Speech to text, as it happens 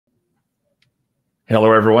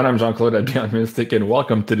Hello, everyone. I'm Jean-Claude at BeyondMystic, and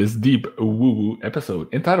welcome to this deep woo-woo episode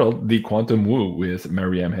entitled The Quantum Woo with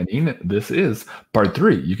MARYAM HENEIN. This is part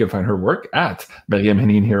 3. You can find her work at MARYAM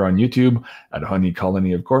HENEIN here on YouTube, at Honey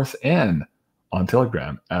Colony, of course, and on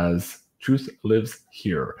Telegram as Truth Lives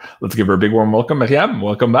Here. Let's give her a big warm welcome. MARYAM,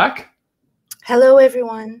 welcome back. Hello,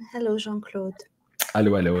 everyone. Hello, Jean-Claude.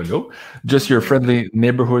 Hello, hello, hello. Just your friendly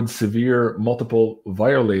neighborhood severe multiple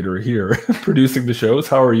violator here producing the shows.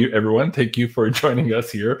 How are you, everyone? Thank you for joining us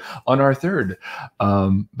here on our third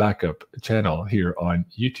backup channel here on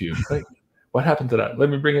YouTube. Wait, what happened to that? Let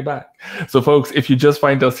me bring it back. So, folks, if you just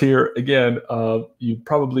find us here again, you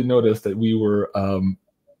probably noticed that we were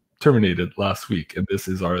terminated last week, and this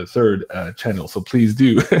is our third channel. So please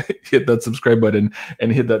do hit that subscribe button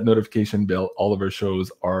and hit that notification bell. All of our shows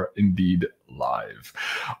are indeed live.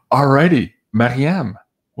 Alrighty, MARYAM,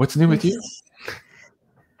 what's new with you?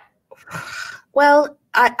 Well,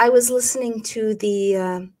 I was listening to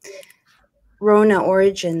the Rona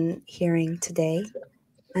origin hearing today,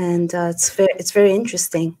 and it's very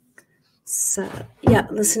interesting. So yeah,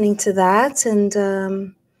 listening to that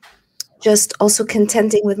and just also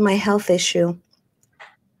contending with my health issue.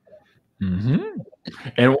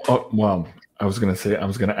 And well, I was going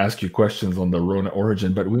to ask you questions on the Rona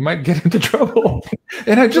origin, but we might get into trouble.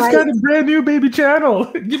 And I just got a brand new baby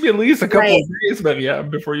channel. Give me at least a couple of days,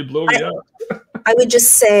 MARYAM, before you blow me up. I would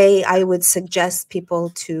just say I would suggest people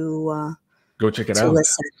to go check it out.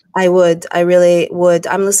 Listen. I really would.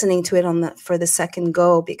 I'm listening to it for the second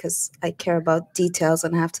go because I care about details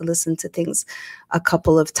and have to listen to things a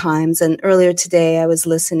couple of times. And earlier today, I was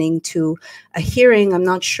listening to a hearing. I'm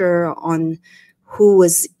not sure on who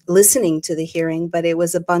was listening to the hearing, but it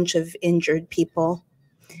was a bunch of injured people.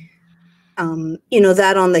 You know,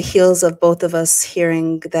 that on the heels of both of us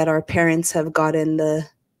hearing that our parents have gotten the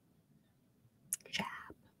jab.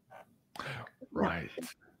 Right.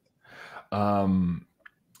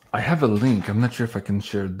 I have a link. I'm not sure if I can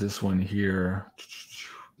share this one here.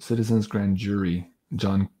 Citizens Grand Jury,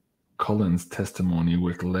 John Cullen's testimony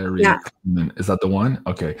with Larry. Yeah. Is that the one?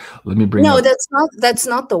 Okay, let me bring. No, that's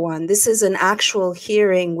not the one. This is an actual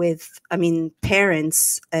hearing with, I mean,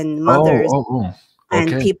 parents and mothers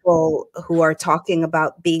and people who are talking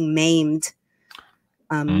about being maimed.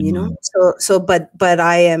 You know, but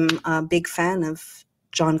I am a big fan of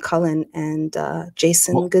John Cullen and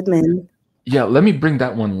Jason Goodman. Yeah, let me bring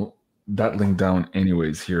that link down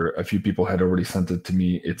anyways here. A few people had already sent it to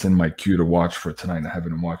me. It's in my queue to watch for tonight. I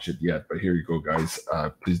haven't watched it yet, but here you go, guys.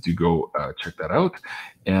 Please do go check that out.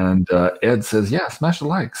 And Ed says, yeah, smash the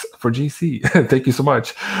likes for GC. Thank you so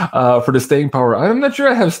much for the staying power. I'm not sure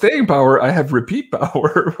I have staying power. I have repeat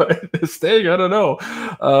power, but staying, I don't know.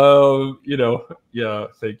 You know, yeah,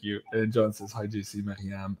 thank you. And John says, hi, GC,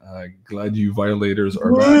 MARYAM. Glad you violators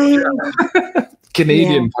are back. Yeah.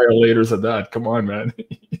 Canadian violators of that. Come on, man.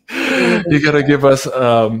 You got to give us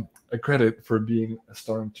a credit for being a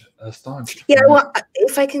staunch. Yeah, well,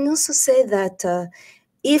 if I can also say that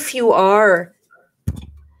if you are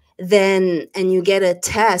then and you get a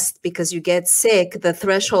test because you get sick, the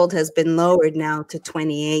threshold has been lowered now to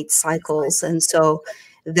 28 cycles, and so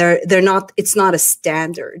they're not. It's not a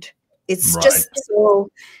standard. It's just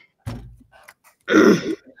so.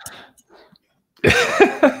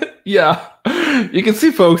 Yeah, you can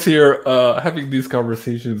see folks here having these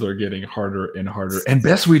conversations are getting harder and harder. And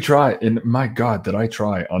best we try, and my God, did I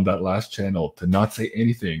try on that last channel to not say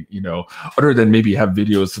anything, you know, other than maybe have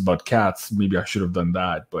videos about cats. Maybe I should have done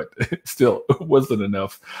that, but still, it wasn't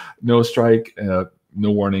enough. No strike, no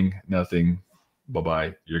warning, nothing.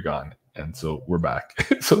 Bye-bye, you're gone. And so we're back.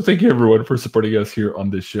 So thank you, everyone, for supporting us here on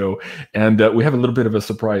this show. And we have a little bit of a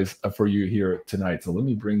surprise for you here tonight. So let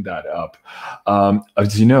me bring that up.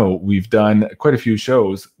 As you know, we've done quite a few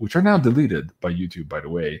shows, which are now deleted by YouTube, by the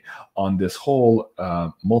way, on this whole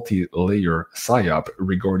multi-layer psyop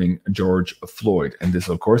regarding George Floyd. And this,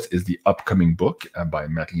 of course, is the upcoming book by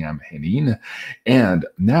MARYAM HENEIN. And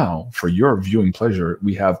now, for your viewing pleasure,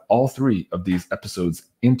 we have all 3 of these episodes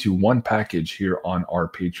into one package here on our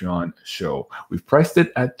Patreon show. We've priced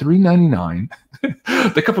it at $3.99.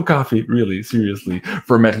 The cup of coffee, really, seriously,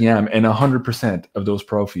 for MARYAM, and 100% of those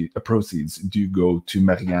proceeds do go to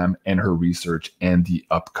MARYAM and her research and the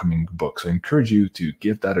upcoming book. So I encourage you to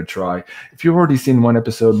give that a try. If you've already seen one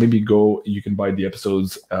episode, maybe you can buy the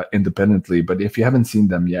episodes independently. But if you haven't seen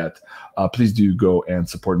them yet, please do go and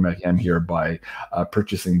support MARYAM here by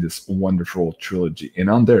purchasing this wonderful trilogy. And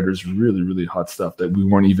on there's really, really hot stuff that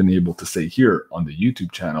we weren't even able to say here on the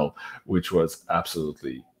YouTube channel, which was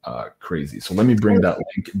absolutely crazy. So let me bring that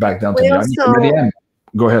link back down to the audience.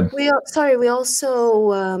 Go ahead. We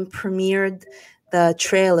also premiered the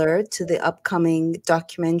trailer to the upcoming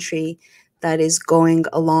documentary that is going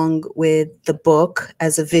along with the book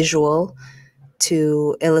as a visual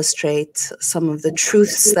to illustrate some of the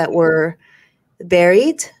truths that were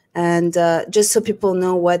buried, and just so people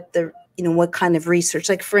know what the what kind of research.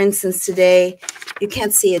 Like, for instance, today, you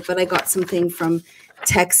can't see it, but I got something from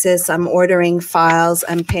Texas. I'm ordering files,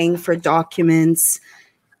 I'm paying for documents,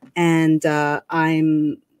 and I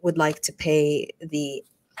would like to pay the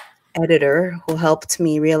editor who helped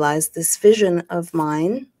me realize this vision of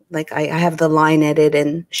mine. Like, I have the line edit,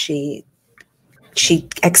 and she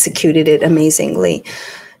executed it amazingly.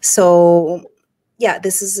 So yeah,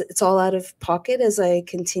 it's all out of pocket as I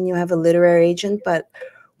continue. I have a literary agent, but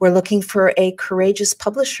we're looking for a courageous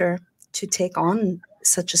publisher to take on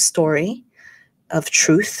such a story of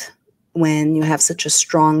truth when you have such a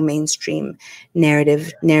strong mainstream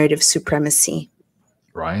narrative supremacy.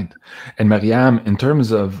 Right. And MARYAM, in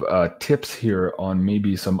terms of tips here on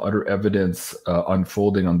maybe some other evidence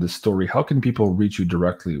unfolding on this story, how can people reach you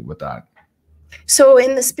directly with that? So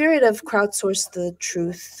in the spirit of crowdsource the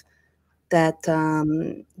truth, that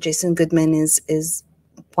Jason Goodman is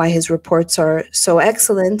why his reports are so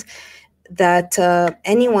excellent, that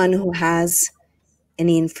anyone who has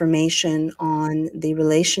any information on the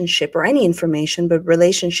relationship, or any information, but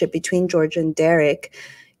relationship between George and Derek,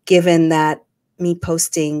 given that me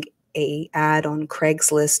posting a ad on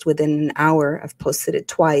Craigslist within an hour, I've posted it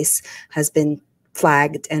twice, has been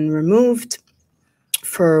flagged and removed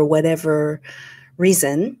for whatever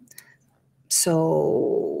reason.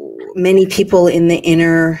 So many people in the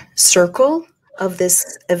inner circle of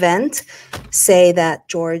this event say that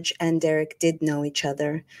George and Derek did know each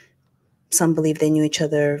other. Some believe they knew each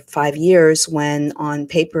other 5 years, when on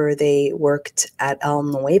paper they worked at El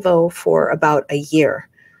Nuevo for about a year.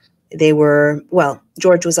 They were, well,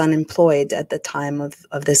 George was unemployed at the time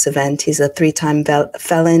of this event. He's a 3-time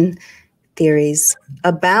felon. Theories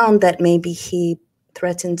abound that maybe he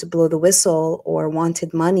threatened to blow the whistle or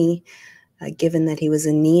wanted money, given that he was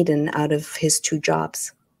in need and out of his 2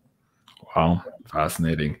 jobs. Wow,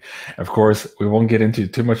 fascinating. Of course, we won't get into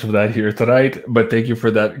too much of that here tonight, but thank you for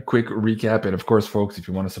that quick recap. And of course, folks, if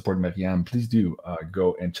you want to support MARYAM, please do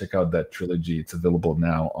go and check out that trilogy. It's available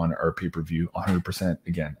now on our pay-per-view. 100%,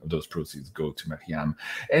 again, of those proceeds go to MARYAM.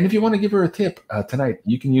 And if you want to give her a tip tonight,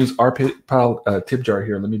 you can use our PayPal tip jar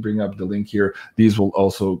here. Let me bring up the link here. These will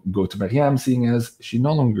also go to MARYAM, seeing as she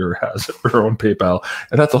no longer has her own PayPal.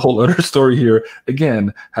 And that's a whole other story here,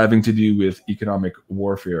 again, having to do with economic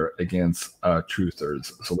warfare against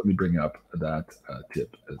truthers. So let me bring up that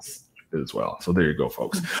tip as well. So there you go,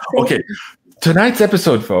 folks. Okay, tonight's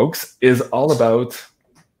episode, folks, is all about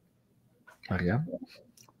MARYAM.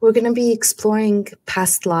 We're going to be exploring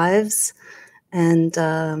past lives, and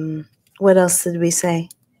what else did we say?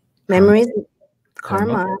 Memories,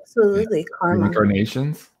 karma, absolutely, yeah. karma,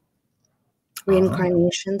 reincarnations,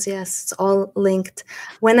 reincarnations. Yes, it's all linked.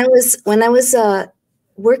 When I was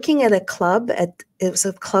working at a club, it was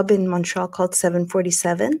a club in Montreal called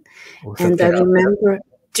 747, and I remember.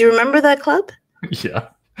 Do you remember that club? Yeah.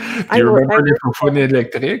 Do you remember the Fufune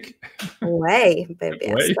Electric? Way,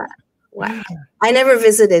 baby. Wow. I never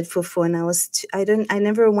visited Fufu, and I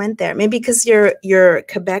never went there. Maybe because you're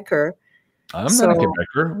Quebecer. I'm not a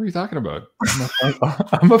Quebecer. What are you talking about?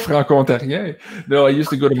 I'm a Franco-Ontarien. No, I used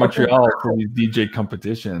to go to Montreal for these DJ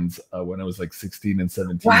competitions when I was like 16 and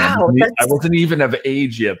 17. Wow, I wasn't even of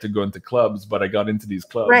age yet to go into clubs, but I got into these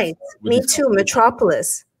clubs. Right. Me too.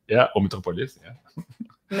 Metropolis. Yeah. Oh, Metropolis. Yeah.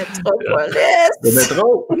 Metropolis. Yeah. The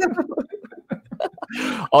Metro.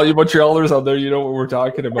 All you Montrealers out there, you know what we're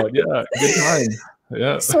talking about. Yeah. Good time.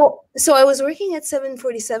 Yeah. So I was working at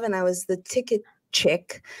 747. I was the ticket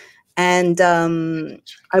chick. And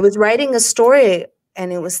I was writing a story,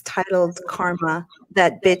 and it was titled Karma,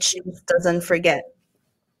 That Bitch Doesn't Forget.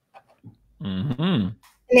 Mm-hmm. And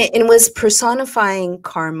it was personifying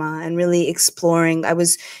karma and really exploring. I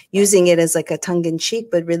was using it as like a tongue-in-cheek,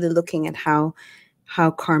 but really looking at how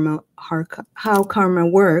karma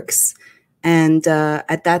works. And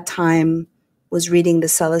at that time was reading the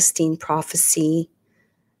Celestine Prophecy,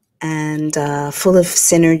 and full of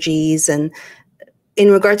synergies. And in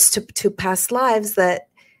regards to past lives, that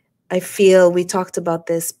I feel, we talked about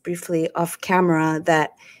this briefly off camera,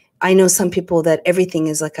 that I know some people that everything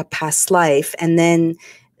is like a past life. And then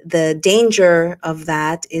the danger of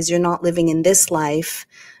that is you're not living in this life.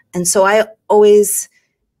 And so I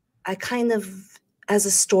as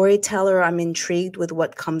a storyteller, I'm intrigued with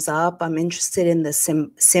what comes up. I'm interested in the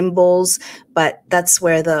symbols, but that's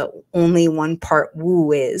where the only one part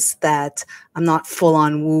woo is, that I'm not full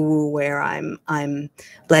on woo where I'm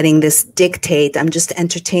letting this dictate. I'm just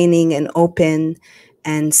entertaining and open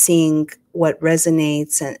and seeing what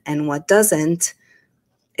resonates and what doesn't.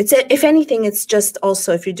 It's, if anything, it's just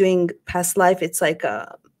also, if you're doing past life, it's like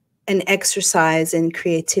an exercise in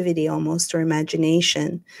creativity almost, or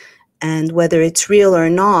imagination. And whether it's real or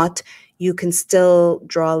not, you can still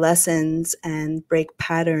draw lessons and break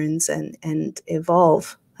patterns and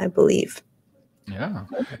evolve, I believe. Yeah.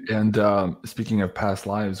 And speaking of past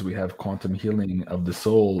lives, we have quantum healing of the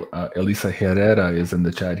soul. Elisa Herrera is in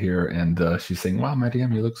the chat here, and she's saying, wow,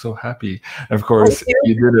 Maryam, you look so happy. And of course,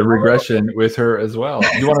 you did a regression with her as well.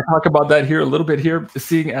 You want to talk about that here a little bit here,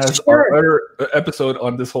 seeing as our other episode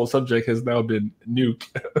on this whole subject has now been nuked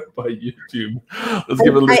by YouTube. Let's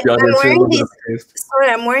give a little bit of taste. Sorry,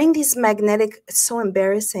 I'm wearing these magnetic, it's so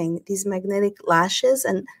embarrassing, these magnetic lashes,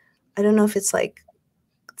 and I don't know if it's like,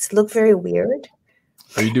 it's look very weird.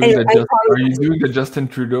 Are you doing the Justin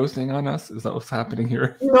Trudeau thing on us? Is that what's happening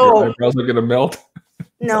here? No. Your eyebrows are gonna melt.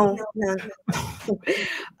 No.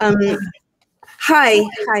 Hi.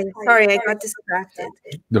 Sorry, I got distracted.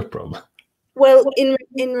 No problem. Well, in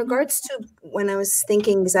regards to when I was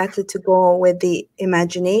thinking exactly to go with the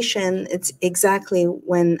imagination, it's exactly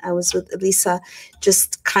when I was with Elisa,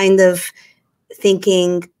 just kind of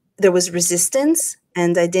thinking there was resistance,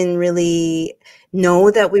 and I didn't really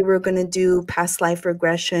know that we were going to do past life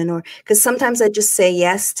regression, or because sometimes I just say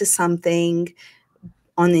yes to something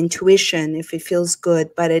on intuition if it feels good,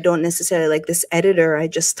 but I don't necessarily, like this editor I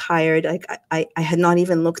just hired, I had not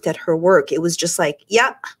even looked at her work. It was just like,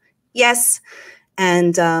 yeah, yes.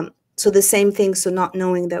 And so the same thing, so not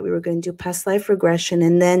knowing that we were going to do past life regression,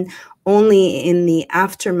 and then only in the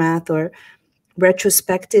aftermath or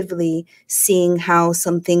retrospectively seeing how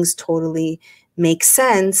some things totally make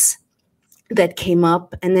sense that came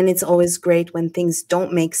up. And then it's always great when things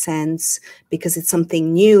don't make sense because it's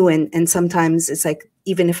something new, and sometimes it's like,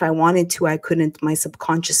 even if I wanted to, I couldn't, my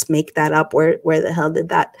subconscious make that up. Where the hell did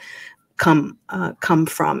that come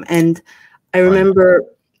from? And I remember,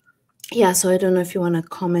 yeah, so I don't know if you want to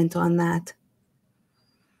comment on that.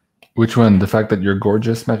 Which one? The fact that you're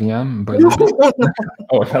gorgeous, Maryam? No.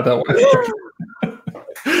 Oh, not that one.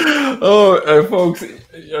 Oh, folks,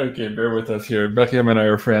 okay, bear with us here. Maryam and I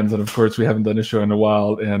are friends, and of course, we haven't done a show in a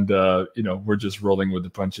while, and you know, we're just rolling with the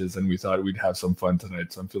punches, and we thought we'd have some fun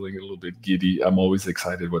tonight. So I'm feeling a little bit giddy. I'm always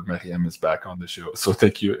excited when Maryam is back on the show. So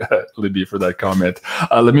thank you, Libby, for that comment.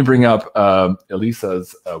 Let me bring up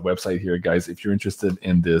Elisa's website here, guys. If you're interested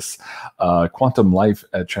in this quantum life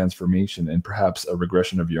transformation and perhaps a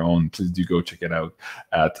regression of your own, please do go check it out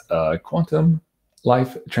at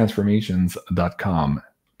quantumlifetransformations.com.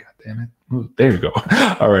 Damn it. Ooh, there you go.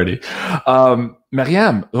 Alrighty.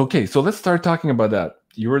 Maryam, okay, so let's start talking about that.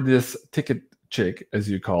 You were this ticket chick, as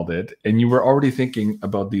you called it, and you were already thinking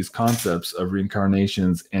about these concepts of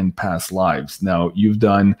reincarnations and past lives. Now, you've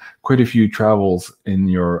done quite a few travels in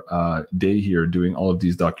your day here, doing all of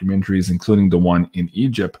these documentaries, including the one in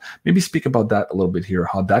Egypt. Maybe speak about that a little bit here,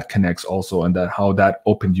 how that connects also, and that how that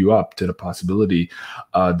opened you up to the possibility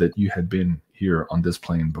that you had been here on this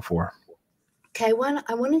plane before. Okay, I want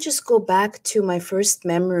to just go back to my first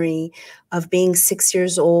memory of being 6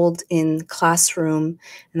 years old in classroom,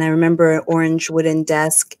 and I remember an orange wooden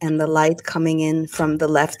desk and the light coming in from the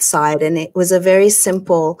left side, and it was a very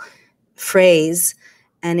simple phrase,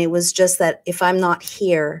 and it was just that if I'm not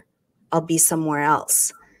here, I'll be somewhere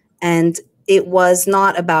else. And it was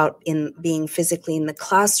not about being physically in the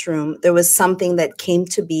classroom. There was something that came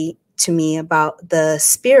to me about the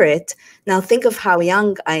spirit. Now think of how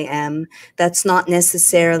young I am. That's not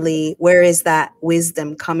necessarily, where is that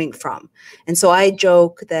wisdom coming from? And so I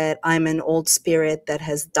joke that I'm an old spirit that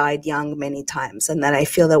has died young many times, and that I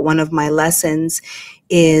feel that one of my lessons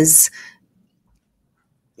is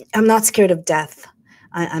I'm not scared of death.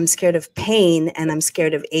 I'm scared of pain, and I'm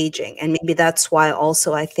scared of aging. And maybe that's why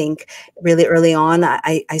also I think really early on,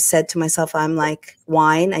 I said to myself, I'm like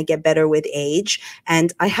wine, I get better with age.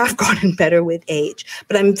 And I have gotten better with age,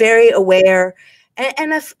 but I'm very aware.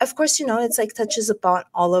 And of course, you know, it's like touches upon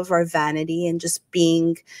all of our vanity and just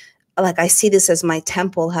being like, I see this as my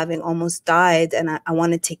temple having almost died, and I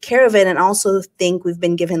want to take care of it. And also think we've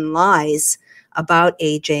been given lies about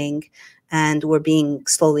aging and we're being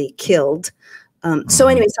slowly killed. So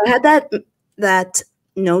anyway, so I had that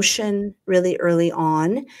notion really early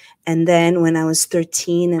on. And then when I was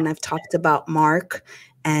 13, and I've talked about Mark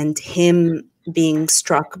and him being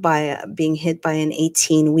struck by, being hit by an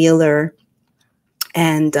 18-wheeler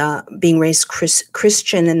and being raised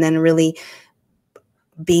Christian, and then really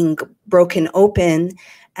being broken open,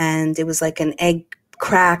 and it was like an egg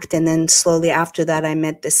cracked, and then slowly after that I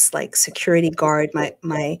met this like security guard.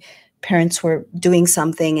 My parents were doing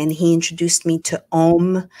something and he introduced me to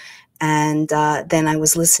Om, and then I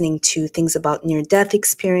was listening to things about near-death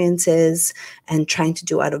experiences and trying to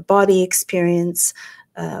do out-of-body experience,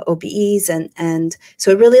 OBEs, and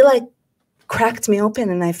so it really like cracked me open,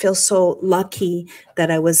 and I feel so lucky that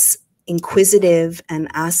I was inquisitive and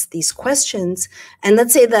asked these questions. And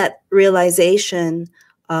let's say that realization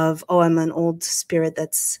of, oh, I'm an old spirit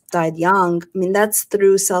that's died young. I mean, that's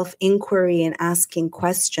through self-inquiry and asking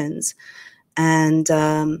questions, and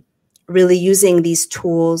really using these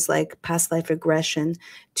tools like past life regression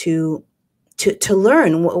to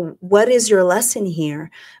learn what is your lesson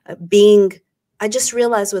here. I just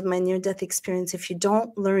realized with my near-death experience, if you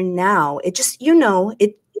don't learn now, it just,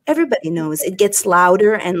 everybody knows it gets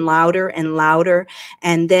louder and louder and louder,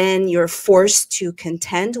 and then you're forced to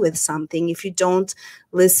contend with something if you don't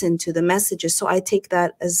listen to the messages. So I take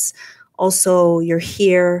that as also you're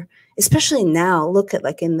here, especially now. Look at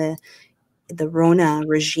like in the Rona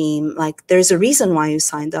regime, like there's a reason why you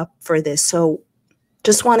signed up for this. So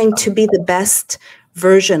just wanting to be the best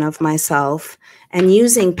version of myself and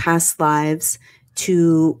using past lives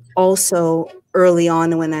to also, early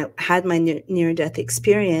on when I had my near-death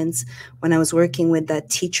experience, when I was working with that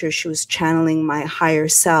teacher, she was channeling my higher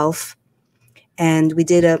self, and we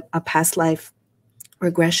did a past life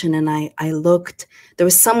regression, and I looked, there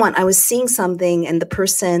was someone, I was seeing something, and the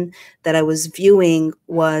person that I was viewing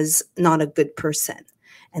was not a good person.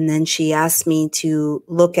 And then she asked me to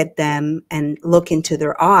look at them and look into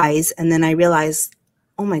their eyes, and then I realized,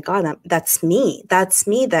 oh my God, that's me,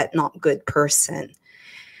 that not good person.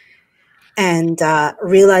 And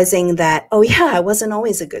realizing that, oh yeah, I wasn't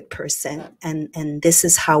always a good person, and this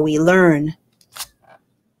is how we learn.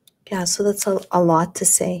 Yeah, so that's a lot to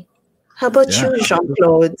say. How about you,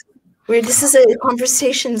 Jean-Claude? This is a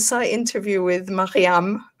conversation, interview with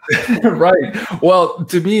MARYAM. Right. Well,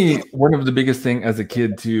 to me, one of the biggest thing as a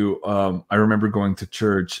kid too, I remember going to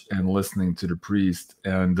church and listening to the priest,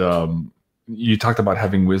 and you talked about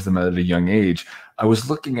having wisdom at a young age. I was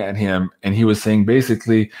looking at him and he was saying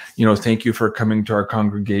basically, thank you for coming to our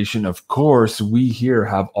congregation. Of course, we here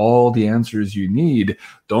have all the answers you need.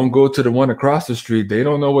 Don't go to the one across the street. They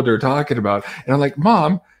don't know what they're talking about. And I'm like,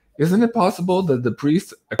 Mom, isn't it possible that the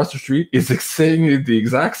priest across the street is saying the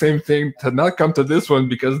exact same thing, to not come to this one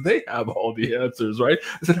because they have all the answers, right?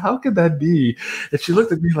 I said, how could that be? And she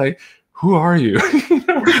looked at me like, who are you?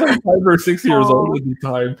 I was like 5 or 6 years old at the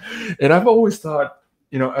time. And I've always thought,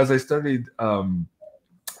 as I studied Jean-Paul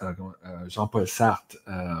Sartre,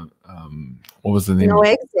 what was the name? No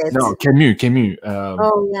Exit. No, Camus.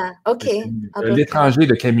 Oh yeah, okay. L'étranger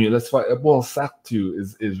de Camus. That's why. Well, Sartre too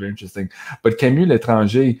is very interesting, but Camus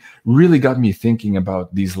L'étranger really got me thinking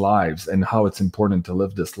about these lives and how it's important to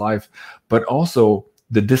live this life, but also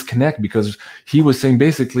the disconnect, because he was saying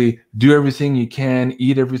basically do everything you can,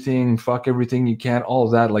 eat everything, fuck everything you can, all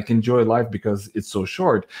of that, like enjoy life because it's so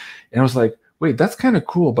short. And I was like, wait, that's kind of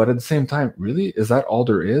cool, but at the same time, really, is that all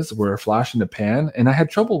there is? We're a flash in the pan? And I had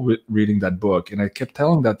trouble reading that book, and I kept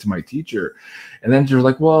telling that to my teacher. And then you're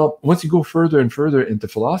like, well, once you go further and further into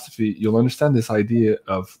philosophy, you'll understand this idea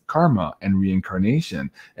of karma and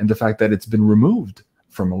reincarnation, and the fact that it's been removed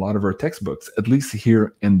from a lot of our textbooks, at least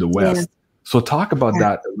here in the West. Yeah. So talk about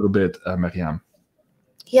that a little bit, MARYAM.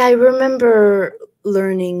 Yeah, I remember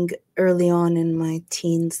learning early on in my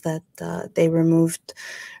teens that they removed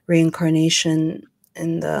reincarnation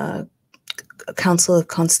in the Council of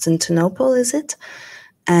Constantinople, is it?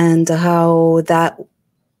 And how that,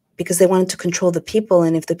 because they wanted to control the people,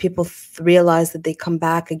 and if the people realize that they come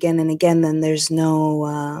back again and again, then there's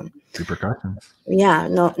no repercussions. Yeah,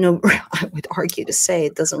 no. I would argue to say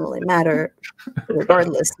it doesn't really matter,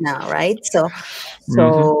 regardless now, right?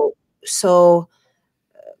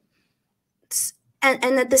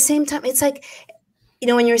 And at the same time, it's like,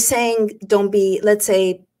 when you're saying don't be, let's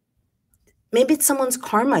say, maybe it's someone's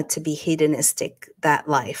karma to be hedonistic that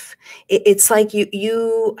life. It's like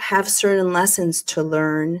you have certain lessons to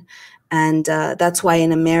learn. And that's why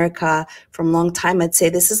in America, from a long time, I'd say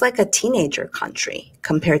this is like a teenager country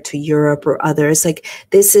compared to Europe or others. Like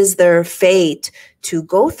this is their fate to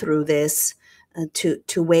go through this, to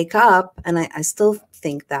wake up. And I still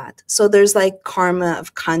think that. So there's like karma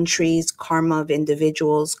of countries, karma of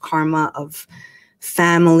individuals, karma of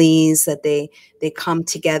families, that they come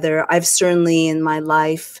together. I've certainly in my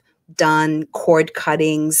life done cord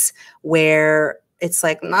cuttings where it's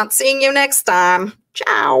like, not seeing you next time.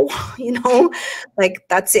 Ciao, like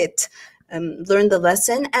that's it. learn the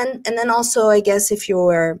lesson. And then also, I guess, if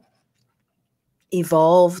you're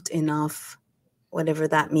evolved enough, whatever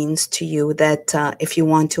that means to you, that if you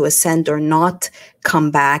want to ascend or not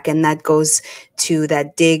come back, and that goes to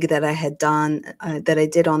that dig that I had done, that I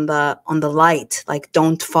did on the light, like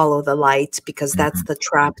don't follow the light, because that's the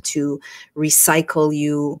trap to recycle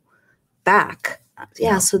you back.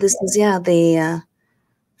 Yeah. So this is the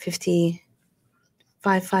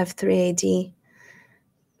 5553 AD.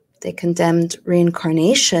 They condemned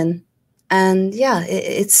reincarnation, and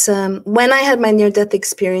it's when I had my near-death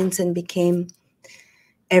experience and became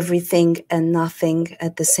everything and nothing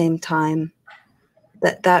at the same time,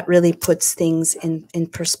 that really puts things in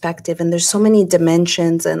perspective. And there's so many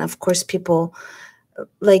dimensions, and of course people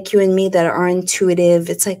like you and me that are intuitive,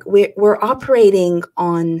 it's like we're operating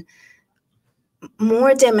on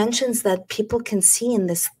more dimensions that people can see in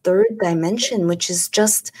this third dimension, which is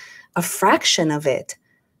just a fraction of it.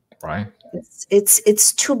 Right.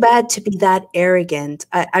 It's too bad to be that arrogant.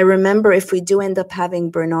 I remember, if we do end up having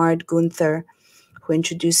Bernard Gunther, who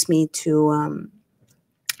introduced me to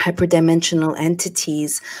hyperdimensional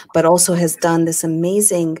entities, but also has done this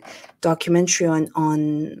amazing documentary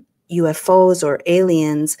on UFOs or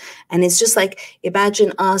aliens. And it's just like,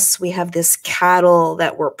 imagine us, we have this cattle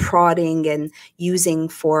that we're prodding and using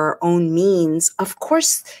for our own means. Of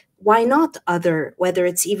course, why not whether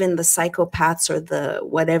it's even the psychopaths or the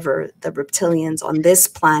whatever, the reptilians on this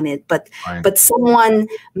planet, but someone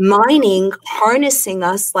mining, harnessing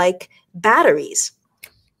us like batteries.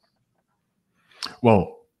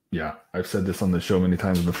 Well, yeah, I've said this on the show many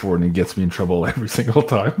times before, and it gets me in trouble every single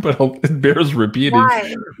time, but it bears repeating.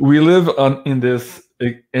 Why? We live in this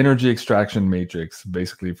energy extraction matrix,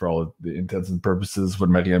 basically, for all of the intents and purposes. What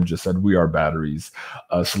Maryam just said, we are batteries,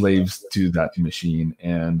 slaves to that machine,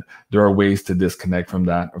 and there are ways to disconnect from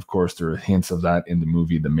that. Of course, there are hints of that in the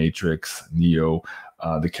movie The Matrix. Neo,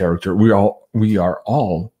 the character, we are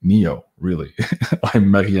all Neo, really.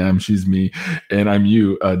 I'm Maryam, she's me, and I'm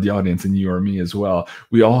you, the audience, and you are me as well.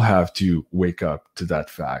 We all have to wake up to that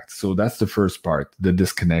fact. So that's the first part, the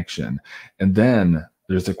disconnection. And then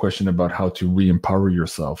there's a question about how to re-empower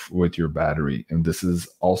yourself with your battery. And this is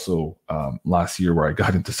also last year where I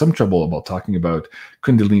got into some trouble about talking about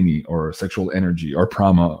Kundalini or sexual energy or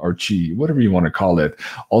prana or chi, whatever you want to call it.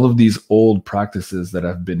 All of these old practices that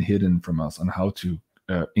have been hidden from us on how to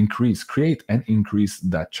create and increase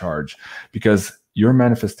that charge, because your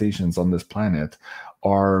manifestations on this planet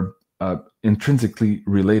are intrinsically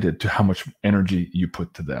related to how much energy you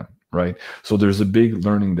put to them, right? So there's a big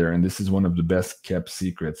learning there, and this is one of the best kept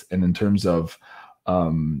secrets. And in terms of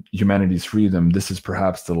humanity's freedom, this is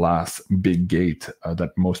perhaps the last big gate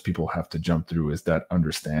that most people have to jump through, is that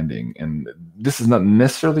understanding. And this is not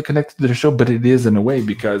necessarily connected to the show, but it is in a way,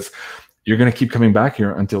 because you're going to keep coming back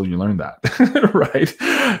here until you learn that, right?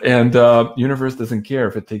 And universe doesn't care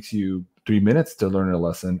if it takes you 3 minutes to learn a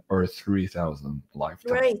lesson or 3,000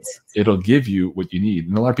 lifetimes. Right. It'll give you what you need.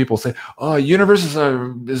 And a lot of people say, oh, universe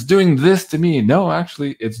is doing this to me. No,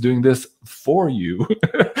 actually, it's doing this for you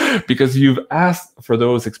because you've asked for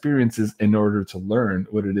those experiences in order to learn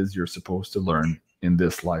what it is you're supposed to learn in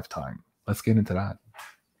this lifetime. Let's get into that.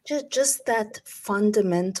 Just that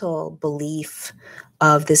fundamental belief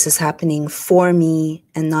of this is happening for me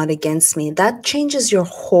and not against me, that changes your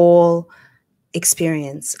whole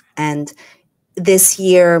experience. And this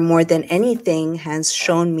year, more than anything, has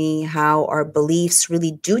shown me how our beliefs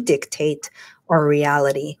really do dictate our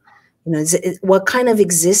reality. You know, what kind of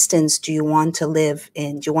existence do you want to live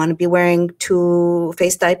in? Do you want to be wearing 2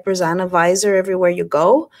 face diapers and a visor everywhere you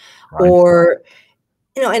go? Right. Or,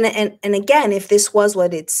 you know, and again, if this was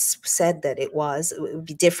what it's said that it would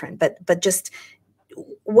be different. But just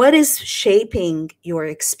what is shaping your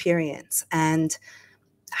experience, and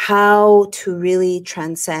how to really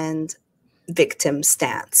transcend victim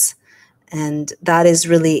stance. And that is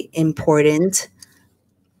really important.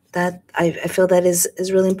 That I feel that is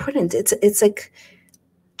really important. It's like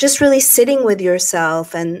just really sitting with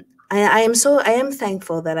yourself. And I am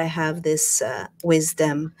thankful that I have this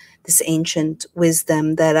wisdom, this ancient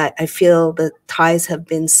wisdom, that I feel the ties have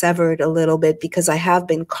been severed a little bit, because I have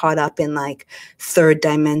been caught up in like third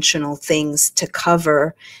dimensional things to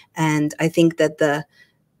cover. And I think that the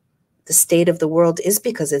state of the world is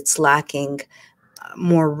because it's lacking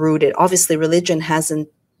more rooted. Obviously, religion hasn't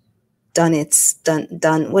done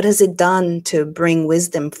what has it done to bring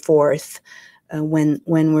wisdom forth when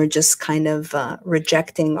we're just kind of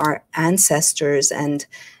rejecting our ancestors and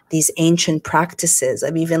these ancient practices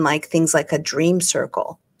of even like things like a dream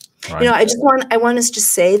circle. Right. You know, I want to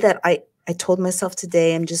just say that I told myself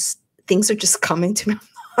today, things are just coming to me.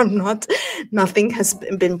 I'm not, nothing has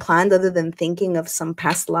been planned other than thinking of some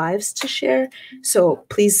past lives to share. So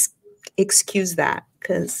please excuse that,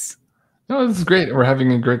 because No, this is great. We're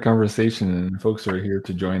having a great conversation, and folks are here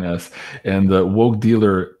to join us. And the woke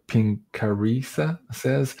dealer Pinkarisa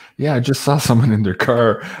says, "Yeah, I just saw someone in their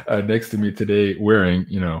car next to me today wearing,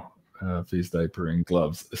 face diaper and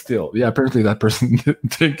gloves. Still, yeah, apparently that person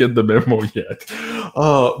didn't get the memo yet.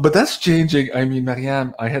 But that's changing. I mean,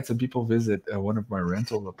 Maryam, I had some people visit one of my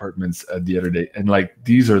rental apartments the other day, and like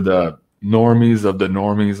these are the normies of the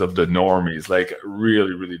normies of the normies, like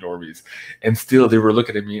really, really normies. And still they were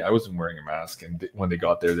looking at me. I wasn't wearing a mask. And when they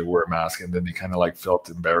got there, they wore a mask. And then they kind of like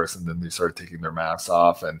felt embarrassed. And then they started taking their masks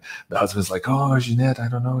off. And the husband's like, "Oh, Jeanette, I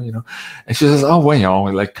don't know, And she says, "Oh,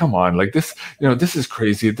 well, like, come on, like this, this is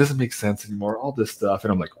crazy. It doesn't make sense anymore, all this stuff."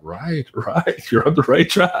 And I'm like, right, you're on the right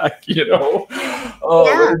track, Oh,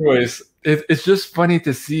 yeah. But anyways, it's just funny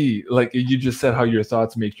to see, like you just said, how your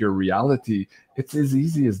thoughts make your reality. It's as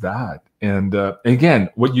easy as that. And again,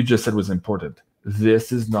 what you just said was important.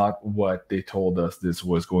 This is not what they told us this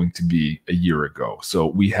was going to be a year ago. So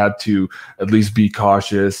we had to at least be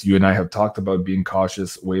cautious. You and I have talked about being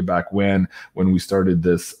cautious way back when we started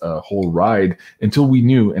this whole ride, until we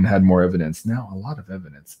knew and had more evidence. Now, a lot of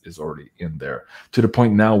evidence is already in there, to the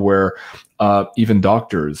point now where even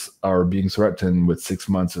doctors are being threatened with 6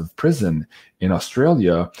 months of prison in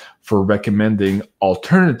Australia for recommending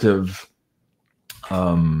alternative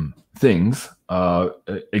things,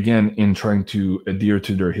 again, in trying to adhere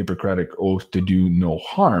to their Hippocratic oath to do no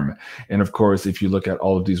harm. And of course, if you look at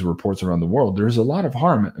all of these reports around the world, there's a lot of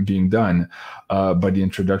harm being done by the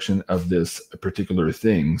introduction of this particular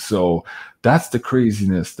thing. So that's the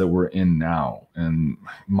craziness that we're in now. And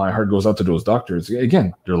my heart goes out to those doctors.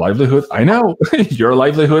 Again, their livelihood, I know, your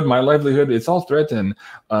livelihood, my livelihood, it's all threatened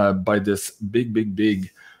by this big,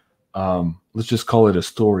 let's just call it a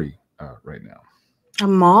story right now. A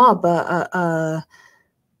mob,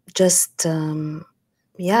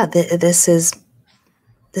 yeah, this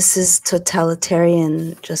is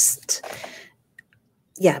totalitarian, just,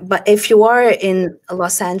 yeah. But if you are in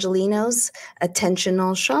Los Angelinos, attention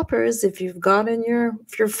all shoppers, if you're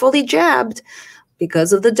fully jabbed,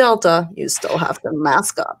 because of the Delta, you still have to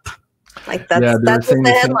mask up. Like that's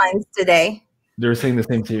the headlines today. They're saying the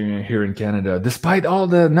same thing here in Canada. Despite all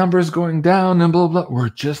the numbers going down and blah, blah, we're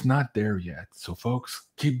just not there yet. So folks,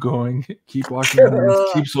 keep going, keep washing your hands,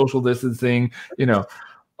 keep social distancing,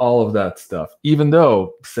 all of that stuff. Even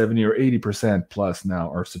though 70 or 80% plus now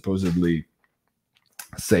are supposedly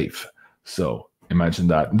safe. So imagine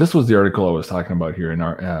that. This was the article I was talking about here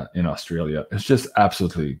in Australia. It's just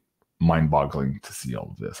absolutely mind-boggling to see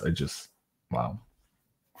all of this. Wow.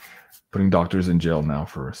 Putting doctors in jail now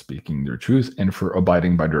for speaking their truth and for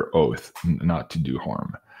abiding by their oath not to do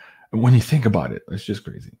harm. And when you think about it, it's just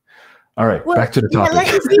crazy. All right, back to the topic.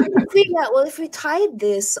 If we tied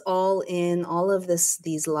this all in, all of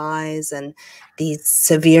these lies and these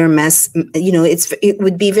severe mess, it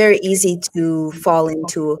would be very easy to fall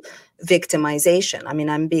into victimization. I mean,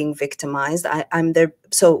 I'm being victimized. I'm there.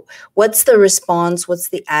 So what's the response? What's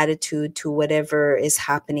the attitude to whatever is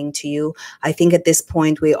happening to you? I think at this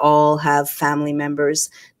point, we all have family members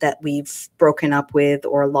that we've broken up with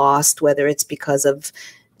or lost, whether it's because of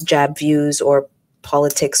jab views or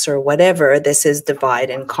politics or whatever. This is divide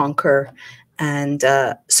and conquer. And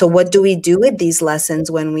so what do we do with these lessons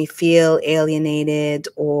when we feel alienated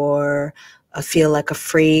or feel like a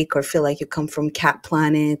freak or feel like you come from Cat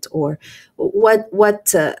Planet, or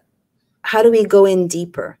how do we go in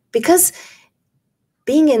deeper? Because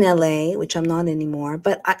being in LA, which I'm not anymore,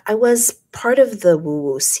 but I was part of the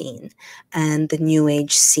woo-woo scene and the new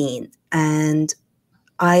age scene. And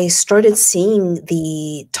I started seeing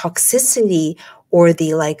the toxicity or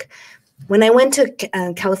when I went to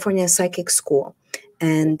California Psychic School,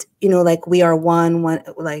 and, we are one,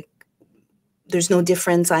 like, there's no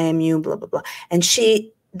difference, I am you, blah, blah, blah. And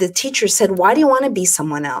the teacher said, why do you want to be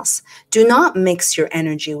someone else? Do not mix your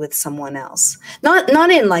energy with someone else. Not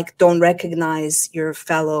in like, don't recognize your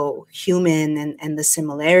fellow human and the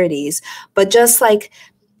similarities, but just like,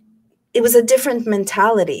 it was a different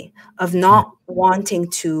mentality of not wanting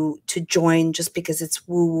to join just because it's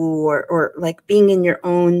woo-woo or like being in your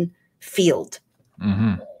own field.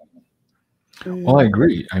 Mm-hmm. Well, I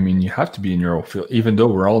agree. I mean, you have to be in your own field, even though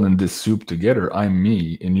we're all in this soup together. I'm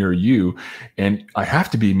me and you're you. And I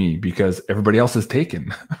have to be me because everybody else is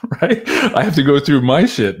taken, right? I have to go through my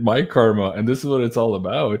shit, my karma. And this is what it's all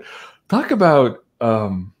about. Talk about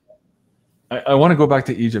I want to go back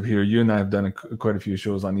to Egypt here. You and I have done quite a few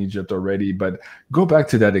shows on Egypt already, but go back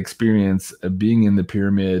to that experience of being in the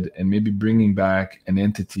pyramid and maybe bringing back an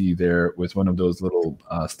entity there with one of those little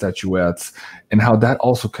statuettes, and how that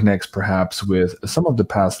also connects perhaps with some of the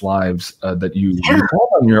past lives that you recall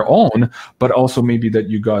on your own, but also maybe that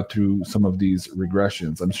you got through some of these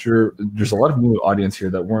regressions. I'm sure there's a lot of new audience here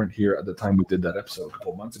that weren't here at the time we did that episode a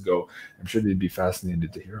couple of months ago. I'm sure they'd be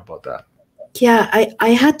fascinated to hear about that. Yeah, I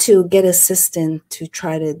had to get assistant to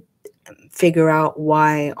try to figure out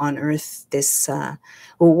why on earth this,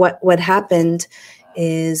 what happened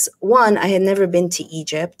is, one, I had never been to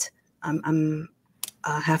Egypt. I'm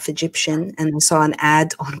half Egyptian, and I saw an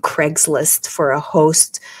ad on Craigslist for a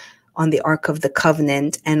host on the Ark of the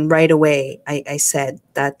Covenant. And right away I said,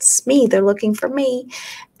 that's me, they're looking for me.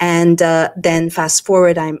 And then fast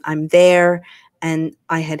forward, I'm there, and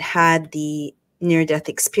I had the near-death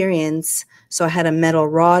experience. So I had a metal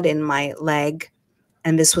rod in my leg,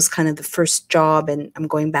 and this was kind of the first job, and I'm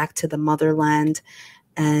going back to the motherland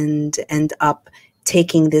and end up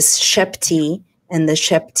taking this Shepti, and the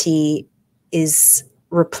Shepti is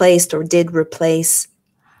replaced, or did replace,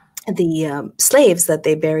 the slaves that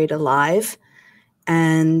they buried alive.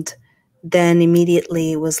 And then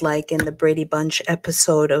immediately was like in the Brady Bunch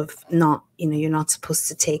episode of not, you're not supposed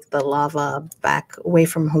to take the lava back away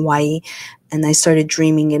from Hawaii. And I started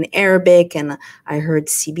dreaming in Arabic, and I heard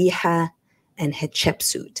Sibiha and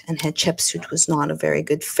Hatshepsut. And Hatshepsut was not a very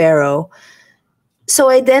good pharaoh. So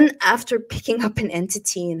I then, after picking up an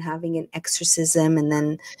entity and having an exorcism, and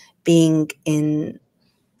then being in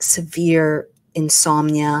severe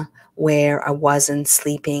insomnia where I wasn't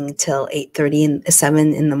sleeping till 8:30 and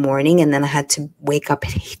 7 in the morning, and then I had to wake up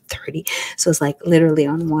at 8:30. So it's like literally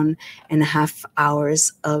on 1.5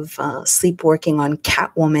 hours of sleep, working on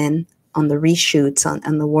Catwoman on the reshoots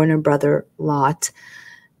on the Warner Brother lot.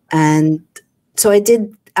 And so I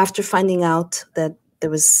did, after finding out that there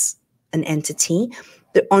was an entity,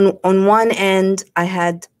 on one end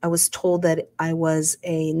I was told that I was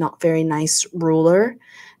a not very nice ruler,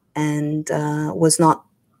 and was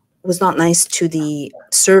not nice to the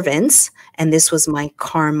servants, and this was my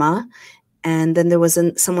karma. And then there was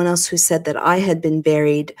someone else who said that I had been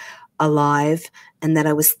buried alive, and that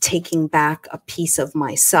I was taking back a piece of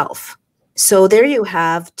myself. So there you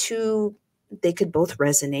have two, they could both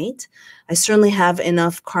resonate. I certainly have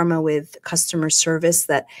enough karma with customer service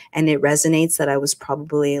and it resonates that I was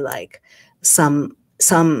probably like some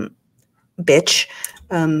bitch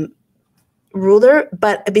ruler,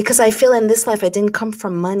 but because I feel in this life I didn't come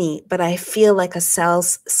from money, but I feel like a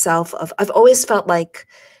self of, I've always felt like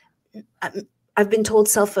I've been told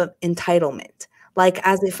self of entitlement, like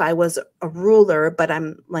as if I was a ruler, but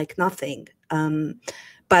I'm like nothing.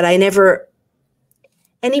 But I never,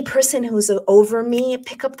 any person who's over me,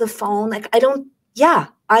 pick up the phone. Like I don't, yeah,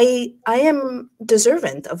 I am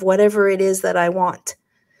deserving of whatever it is that I want.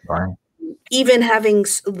 Wow. Even having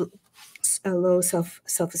a low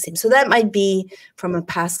self-esteem. So that might be from a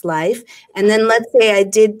past life. And then let's say I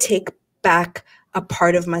did take back a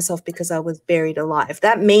part of myself because I was buried alive.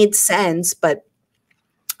 That made sense, but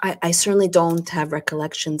I certainly don't have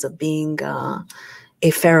recollections of being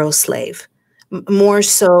a pharaoh slave. More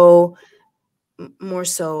so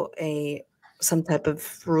some type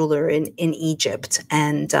of ruler in Egypt.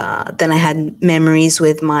 And then I had memories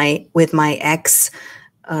with my ex,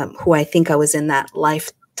 who I think I was in that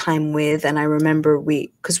lifetime with. And I remember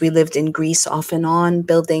because we lived in Greece off and on,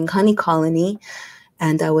 building honey colony.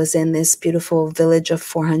 And I was in this beautiful village of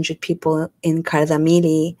 400 people in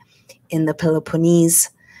Kardamili in the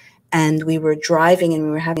Peloponnese. And we were driving and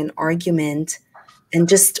we were having an argument. And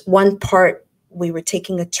just one part, we were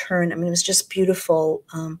taking a turn. I mean, it was just beautiful.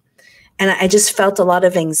 And I just felt a lot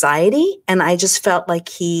of anxiety. And I just felt like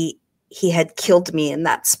he had killed me in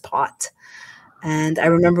that spot. And I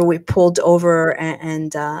remember we pulled over,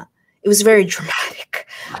 and it was very dramatic.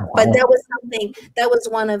 Wow. But that was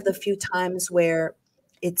one of the few times where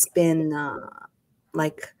it's been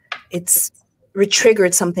like it's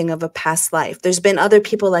retriggered something of a past life. There's been other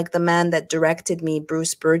people, like the man that directed me,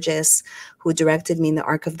 Bruce Burgess, who directed me in the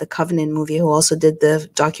Ark of the Covenant movie, who also did the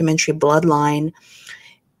documentary Bloodline.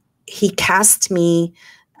 He cast me,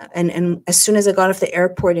 and as soon as I got off the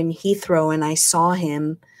airport in Heathrow and I saw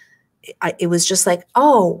him, it was just like,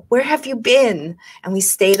 oh, where have you been? And we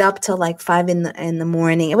stayed up till like 5 in the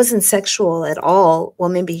morning. It wasn't sexual at all. Well,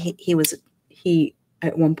 maybe he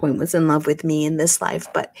at one point was in love with me in this life,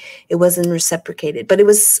 but it wasn't reciprocated. But it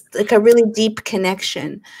was like a really deep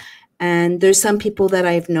connection. And there's some people that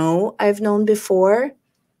I've known before,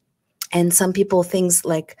 and some people, things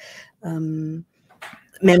like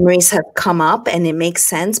memories have come up and it makes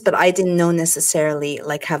sense, but I didn't know necessarily,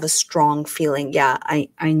 like, have a strong feeling. Yeah,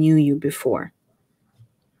 I knew you before.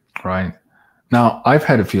 Right. Now, I've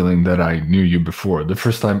had a feeling that I knew you before. The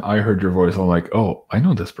first time I heard your voice, I'm like, oh, I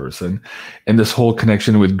know this person. And this whole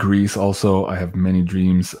connection with Greece also, I have many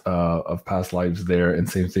dreams of past lives there. And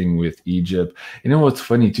same thing with Egypt. You know what's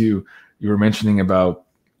funny too? You were mentioning about,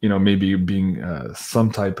 you know, maybe being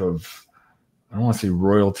some type of, I don't want to say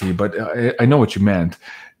royalty, but I know what you meant.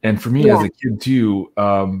 And for me as a kid too,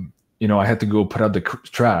 you know, I had to go put out the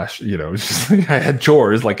trash, you know, it's just, I had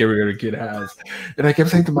chores like every other kid has. And I kept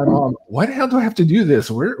saying to my mom, why the hell do I have to do this?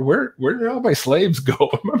 Where did all my slaves go?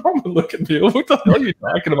 My mom would look at me, what the hell are you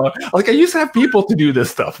talking about? Like, I used to have people to do this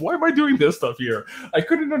stuff. Why am I doing this stuff here? I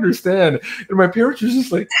couldn't understand. And my parents were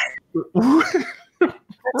just like, where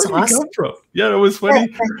did we come from? Yeah, it was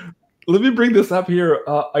funny. Let me bring this up here.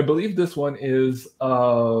 I believe this one is,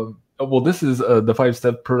 well, this is the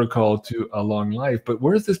 5-step protocol to a long life. But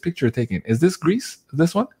where is this picture taken? Is this Greece?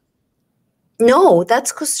 This one? No,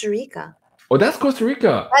 that's Costa Rica. Oh, that's Costa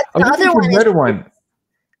Rica. That's the other one.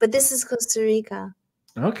 But this is Costa Rica.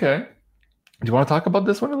 Okay. Do you want to talk about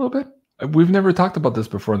this one a little bit? We've never talked about this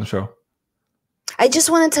before on the show. I just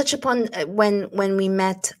want to touch upon when we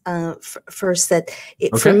met first, that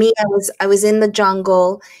for me, I was in the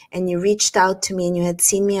jungle and you reached out to me and you had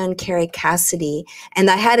seen me on Carrie Cassidy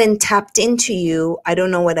and I hadn't tapped into you. I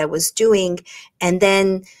don't know what I was doing. And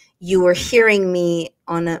then you were hearing me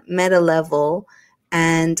on a meta level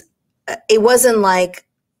and it wasn't like,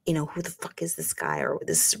 you know, who the fuck is this guy or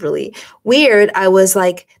this is really weird. I was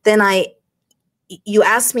like, then you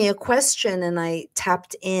asked me a question and I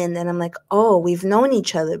tapped in and I'm like, oh, we've known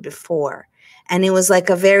each other before. And it was like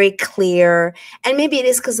a very clear, and maybe it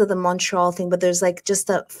is because of the Montreal thing, but there's like just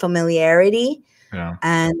a familiarity. Yeah.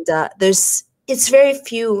 And it's very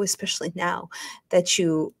few, especially now, that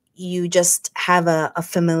you just have a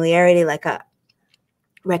familiarity, like a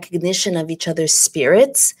recognition of each other's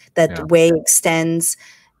spirits that way extends.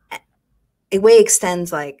 It way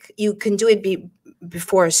extends, like you can do it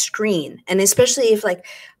before a screen. And especially if, like,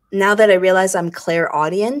 now that I realize I'm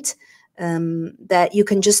clairaudient, that you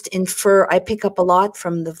can just infer. I pick up a lot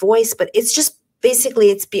from the voice, but it's just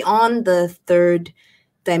basically, it's beyond the third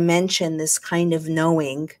dimension, this kind of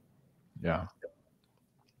knowing. Yeah.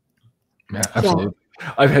 Yeah, absolutely.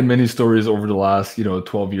 Yeah. I've had many stories over the last,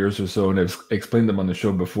 12 years or so, and I've explained them on the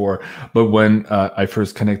show before. But when I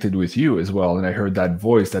first connected with you as well, and I heard that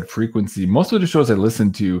voice, that frequency, most of the shows I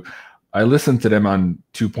listened to them on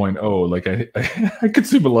 2.0. Like I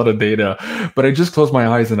consume a lot of data, but I just close my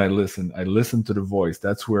eyes and I listen. I listen to the voice.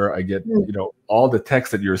 That's where I get, all the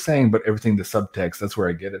text that you're saying, but everything, the subtext, that's where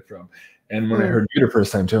I get it from. And when I heard you the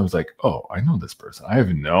first time too, I was like, oh, I know this person. I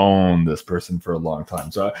have known this person for a long time.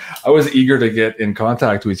 So I was eager to get in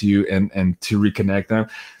contact with you and to reconnect them.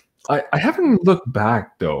 I haven't looked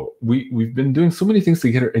back though. We've been doing so many things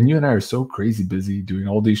together, and you and I are so crazy busy doing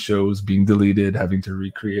all these shows, being deleted, having to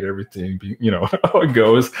recreate everything, how it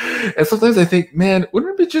goes. And sometimes I think, man,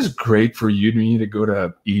 wouldn't it be just great for you and me to go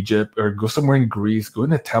to Egypt or go somewhere in Greece, go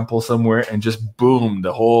in a temple somewhere, and just boom,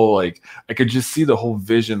 the whole, like, I could just see the whole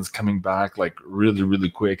visions coming back like really, really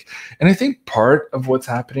quick. And I think part of what's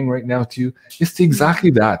happening right now too is to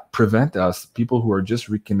exactly that, prevent us, people who are just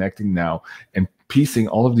reconnecting now and piecing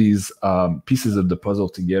all of these pieces of the puzzle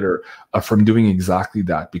together from doing exactly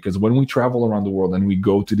that. Because when we travel around the world and we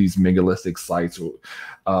go to these megalithic sites or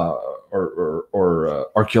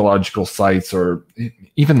archaeological sites or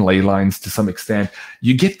even ley lines to some extent,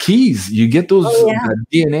 you get keys, you get those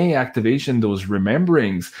DNA activation, those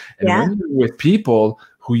rememberings. And when you're with people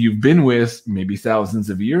who you've been with maybe thousands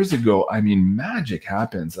of years ago, I mean, magic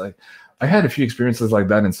happens. I had a few experiences like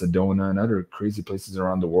that in Sedona and other crazy places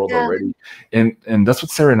around the world already. And that's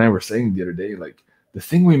what Sarah and I were saying the other day. Like, the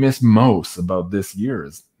thing we miss most about this year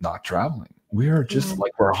is not traveling. We are just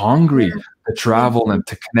like, we're hungry to travel and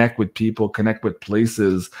to connect with people, connect with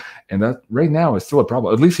places. And that right now is still a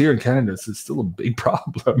problem. At least here in Canada, it's still a big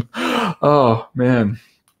problem. Oh, man.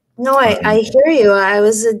 No, I hear you. I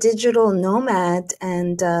was a digital nomad,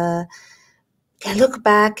 and I look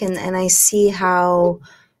back and I see how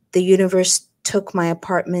the universe took my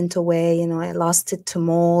apartment away. I lost it to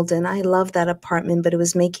mold, and I love that apartment, but it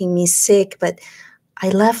was making me sick. But I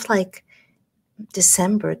left like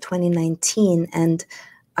December 2019, and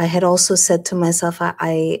I had also said to myself,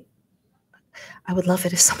 I would love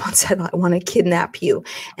it if someone said, I want to kidnap you.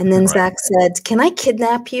 And then Zach said, can I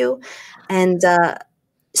kidnap you? And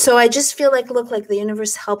so I just feel like, look, like the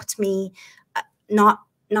universe helped me not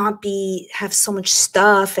not have so much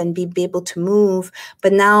stuff and be able to move.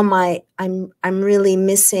 But now I'm really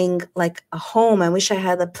missing like a home. I wish I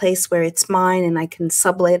had a place where it's mine and I can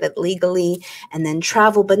sublet it legally and then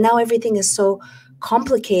travel. But now everything is so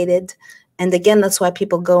complicated. And again, that's why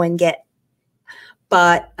people go and get.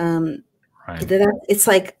 But it's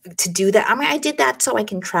like to do that. I mean, I did that so I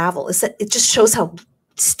can travel. It just shows how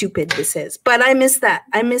stupid this is. But I miss that.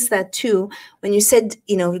 I miss that too. When you said,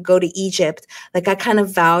 you know, go to Egypt, like I kind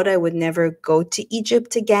of vowed I would never go to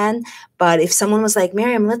Egypt again. But if someone was like,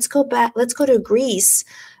 Maryam, let's go back, let's go to Greece,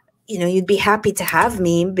 you know, you'd be happy to have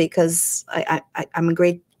me because I'm a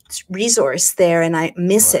great resource there and I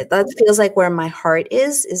miss it. That feels like where my heart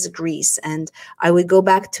is Greece. And I would go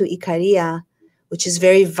back to Ikaria, which is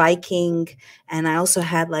very Viking. And I also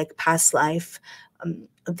had like past life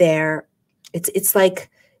there. It's like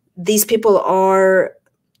these people are,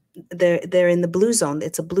 they're in the blue zone.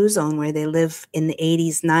 It's a blue zone where they live in the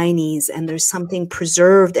 80s, 90s, and there's something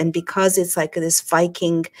preserved. And because it's like this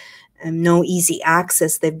Viking, no easy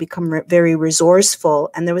access, they've become very resourceful.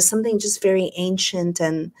 And there was something just very ancient,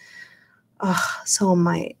 and so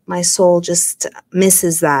my soul just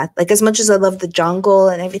misses that. Like as much as I love the jungle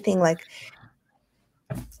and everything, like,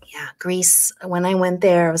 yeah, Greece, when I went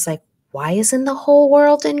there, I was like, why isn't the whole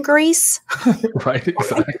world in Greece? Right,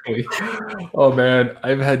 exactly. Oh man,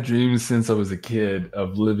 I've had dreams since I was a kid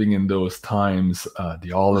of living in those times.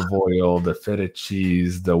 The olive oil, the feta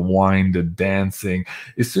cheese, the wine, the dancing.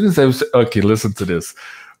 As soon as I was okay, listen to this.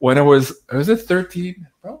 When I was 13,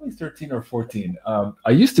 probably 13 or 14.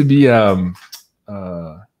 I used to be I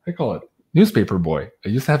call it newspaper boy. I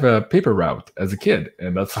used to have a paper route as a kid,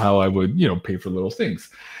 and that's how I would, you know, pay for little things.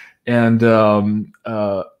 And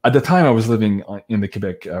at the time, I was living in the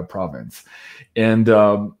Quebec province. And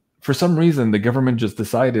for some reason, the government just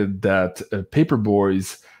decided that paper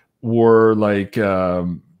boys were like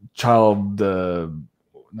child,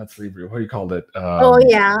 not slavery, what do you call it? Oh,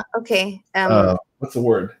 yeah. Okay. What's the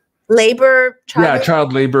word? Labor?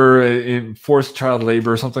 Child labor, forced child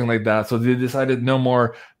labor, something like that. So they decided no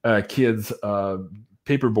more kids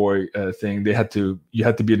paperboy thing. You had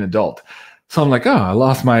to be an adult. So I'm like, oh, I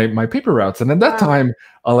lost my paper routes. And at that time,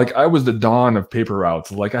 like I was the dawn of paper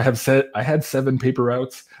routes. Like I had 7 paper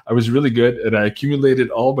routes. I was really good, and I accumulated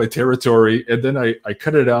all my territory. And then I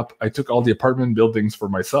cut it up. I took all the apartment buildings for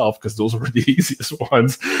myself because those were the easiest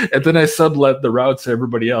ones. And then I sublet the routes to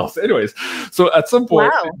everybody else. Anyways, so at some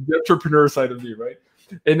point, the entrepreneur side of me, right?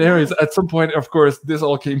 And anyways, at some point, of course, this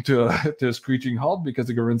all came to a screeching halt because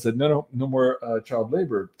the government said, no more child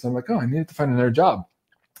labor. So I'm like, oh, I needed to find another job.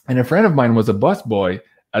 And a friend of mine was a busboy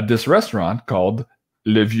at this restaurant called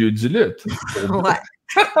Le Vieux du Lutte. What?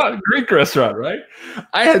 Greek restaurant, right?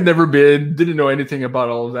 I had never been, didn't know anything about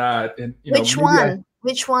all of that. And Which one?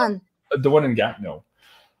 Which one? The one in Gatineau.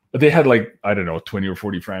 They had like, I don't know, 20 or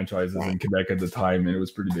 40 franchises in Quebec at the time, and it was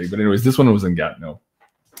pretty big. But anyways, this one was in Gatineau.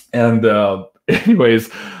 And anyways,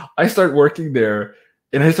 I start working there.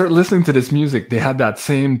 And I started listening to this music. They had that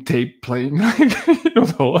same tape playing,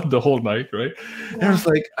 the whole night, right? Yeah. And I was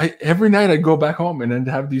like, every night I go back home and then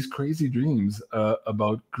have these crazy dreams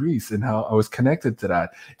about Greece and how I was connected to that.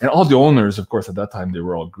 And all the owners, of course, at that time, they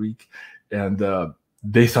were all Greek. And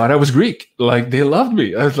they thought I was Greek. Like, they loved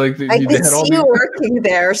me. I was like, I could see you working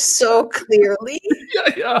there so clearly.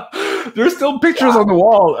 Yeah. There's still pictures on the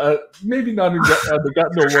wall. Maybe not in the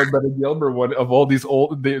Gatineau one, but in the Elmer one of all these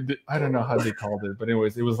old. I don't know how they called it, but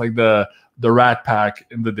anyways, it was like the Rat Pack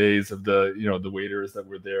in the days of the waiters that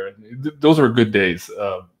were there. And those were good days.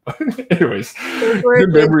 Anyways, good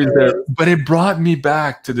memories there. But it brought me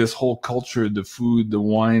back to this whole culture: the food, the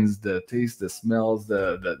wines, the taste, the smells,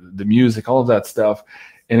 the music, all of that stuff.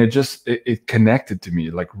 And it connected to me,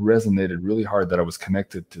 like resonated really hard that I was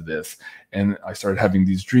connected to this. And I started having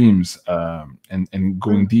these dreams and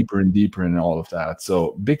going deeper and deeper in all of that.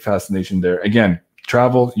 So big fascination there. Again,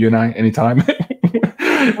 travel, you and I, anytime.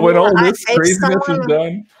 When all this craziness is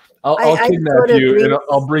done, I'll kidnap you and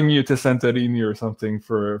I'll bring you to Santorini or something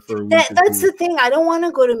for a week. That's the thing. I don't want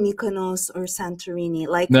to go to Mykonos or Santorini.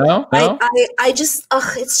 Like, no? I just,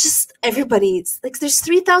 it's just everybody's like, there's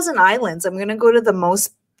 3,000 islands. I'm going to go to the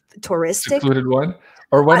most touristic secluded one.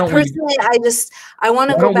 Or why don't personally, I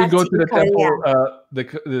want to go back to the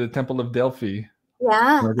temple, the Temple of Delphi.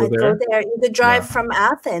 Yeah, I'd go there. You could drive from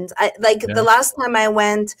Athens. The last time I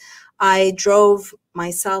went, I drove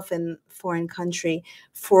myself in foreign country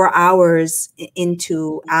 4 hours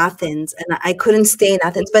into Athens, and I couldn't stay in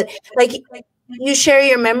Athens. But like you share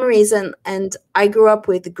your memories, and I grew up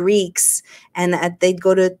with Greeks, and they'd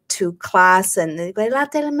go to class and they'd go "La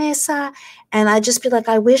mesa," and I'd just be like,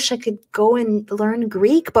 I wish I could go and learn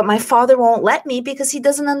Greek, but my father won't let me because he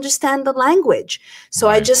doesn't understand the language. So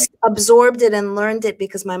I just absorbed it and learned it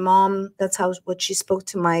because my mom, that's what she spoke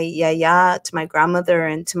to my yaya, to my grandmother,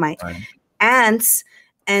 and to my aunts.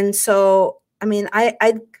 And so, I mean,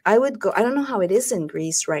 I would go. I don't know how it is in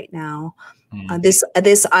Greece right now.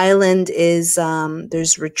 This island is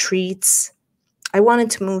there's retreats. I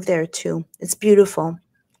wanted to move there too. It's beautiful.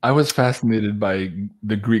 I was fascinated by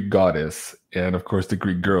the Greek goddess and, of course, the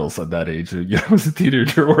Greek girls at that age. You know, I was a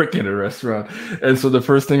teenager working at a restaurant. And so the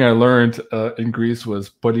first thing I learned in Greece was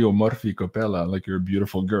poliomorphi kopela, like you're a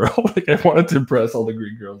beautiful girl. Like I wanted to impress all the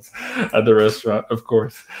Greek girls at the restaurant, of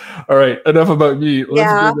course. All right, enough about me.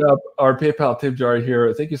 Let's bring up our PayPal tip jar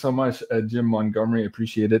here. Thank you so much, Jim Montgomery.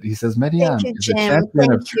 Appreciate it. He says, Maryam is a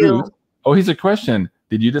champion of truth. Oh, here's a question.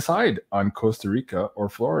 Did you decide on Costa Rica or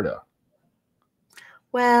Florida?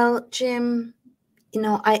 Well, Jim, you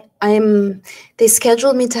know, they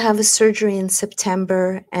scheduled me to have a surgery in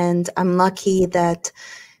September, and I'm lucky that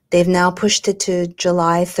they've now pushed it to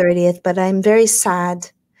July 30th, but I'm very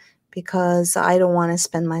sad because I don't want to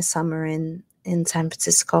spend my summer in San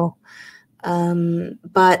Francisco.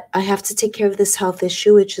 But I have to take care of this health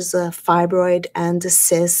issue, which is a fibroid and a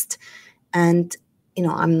cyst. And, you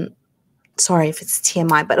know, I'm sorry if it's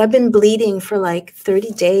TMI, but I've been bleeding for like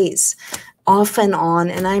 30 days. Off and on,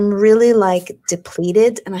 and I'm really like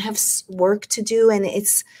depleted, and I have work to do, and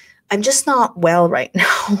I'm just not well right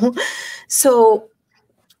now. So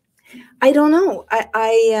I don't know.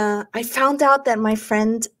 I found out that my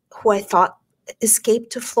friend who I thought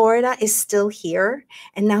escaped to Florida is still here,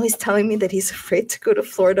 and now he's telling me that he's afraid to go to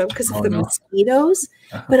Florida because of the mosquitoes.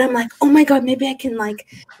 But I'm like, oh my God, maybe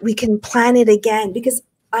we can plan it again, because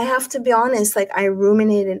I have to be honest, like I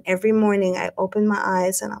ruminate, and every morning I open my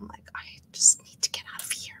eyes and I'm like, I just need to get out of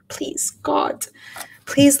here. Please, God,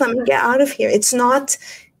 please let me get out of here. It's not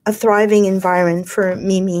a thriving environment for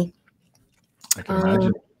Mimi. I can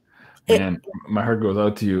imagine. Man, my heart goes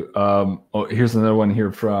out to you. Oh, here's another one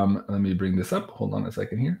here from, let me bring this up. Hold on a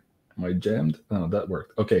second here. Am I jammed? Oh, that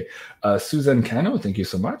worked. Okay. Susan Cano, thank you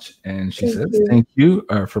so much. And she says, thank you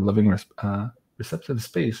for loving receptive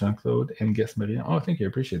space, Jean-Claude and guest Maryam. Oh, thank you. I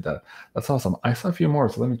appreciate that. That's awesome. I saw a few more,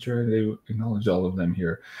 so let me try to acknowledge all of them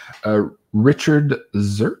here. Richard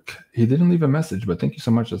Zirk, he didn't leave a message, but thank you so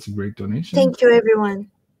much. That's a great donation. Thank you, everyone.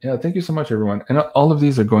 Yeah, thank you so much, everyone. And all of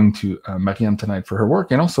these are going to Maryam tonight for her work,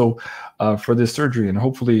 and also for this surgery, and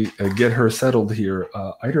hopefully get her settled here,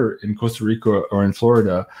 either in Costa Rica or in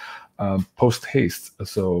Florida, post haste.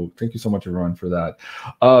 So thank you so much, everyone, for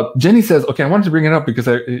that. Jenny says, okay, I wanted to bring it up because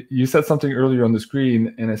you said something earlier on the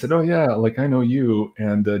screen, and I said, oh yeah, like I know you.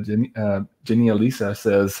 And Jenny Elisa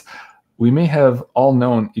says, we may have all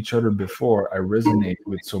known each other before. I resonate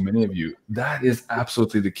with so many of you. That is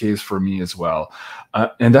absolutely the case for me as well.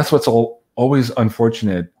 And that's what's always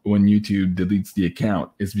unfortunate when YouTube deletes the account,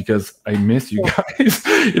 is because I miss you guys.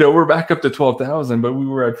 You know, we're back up to 12,000, but we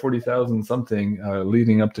were at 40,000 something,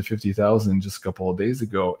 leading up to 50,000 just a couple of days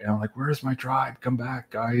ago. And I'm like, where's my tribe? Come back,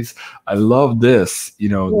 guys. I love this, you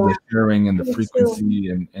know, the sharing and the frequency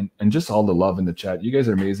and just all the love in the chat. You guys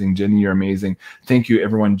are amazing. Jenny, you're amazing. Thank you,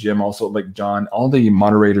 everyone. Jim, also, like John, all the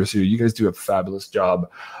moderators here. You guys do a fabulous job.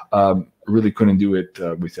 Really couldn't do it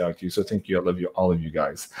without you. So thank you. I love you, all of you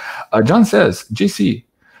guys. John says, JC,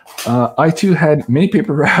 I too had many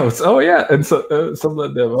paper routes. Oh yeah, and so some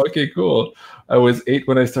of them. Okay, cool. I was 8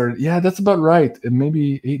 when I started. Yeah, that's about right. And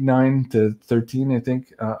maybe 8, 9 to 13, I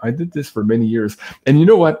think. I did this for many years. And you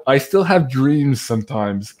know what? I still have dreams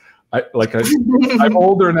sometimes. I'm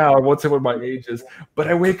older now. I won't say what my age is, but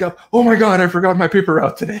I wake up, oh my God, I forgot my paper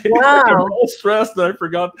route today. Wow. I'm all stressed that I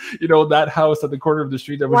forgot, you know, that house at the corner of the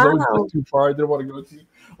street that was always too far. I didn't want to go to.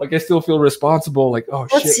 Like, I still feel responsible. Like, oh,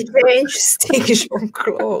 shit. That's very interesting,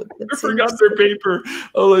 Jean-Claude. I forgot their paper.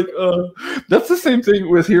 Oh, like, that's the same thing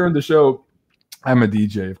with here on the show. I'm a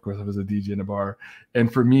DJ, of course. I was a DJ in a bar,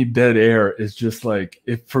 and for me, dead air is just like,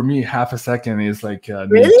 for me, half a second is like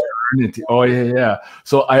really? Eternity. Oh yeah.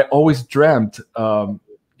 So I always dreamt,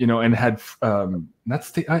 you know, and had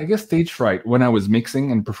I guess stage fright when I was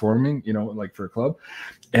mixing and performing, you know, like for a club,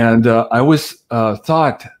 and I always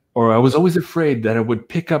thought, or I was always afraid that I would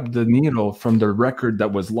pick up the needle from the record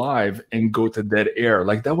that was live and go to dead air.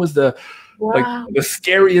 Like that was the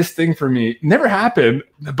scariest thing for me. Never happened,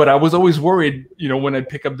 but I was always worried, you know, when I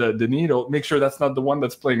pick up the needle, make sure that's not the one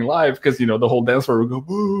that's playing live, because, you know, the whole dance floor would go,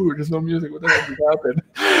 boo, there's no music, what the heck just happened?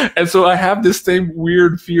 And so I have this same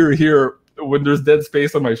weird fear here when there's dead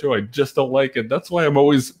space on my show, I just don't like it. That's why I'm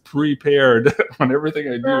always prepared on everything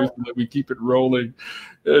I do, so that we keep it rolling.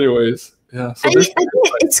 Anyways, yeah. So I think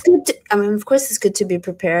it's good. I mean, of course, it's good to be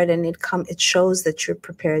prepared, and it shows that you're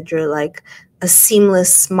prepared. You're like a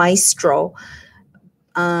seamless maestro.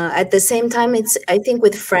 At the same time, I think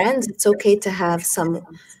with friends, it's okay to have some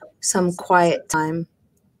quiet time.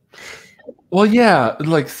 Well, yeah,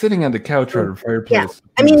 like sitting on the couch or the fireplace. Yeah,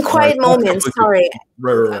 I mean, quiet moments. Sorry.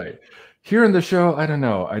 Right. Here in the show, I don't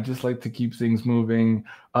know. I just like to keep things moving.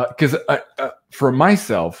 Because for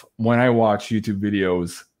myself, when I watch YouTube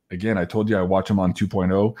videos, again, I told you I watch them on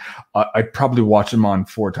 2.0. I'd probably watch them on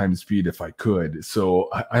 4 times speed if I could. So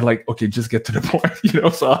I like, okay, just get to the point, you know.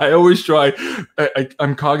 So I always try.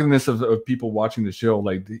 I'm cognizant of people watching the show,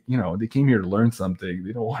 like, you know, they came here to learn something.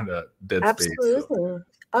 They don't want a dead space. Absolutely.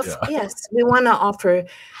 Yes, we want to offer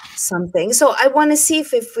something. So I want to see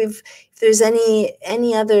if there's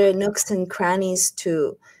any other nooks and crannies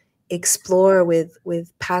to explore with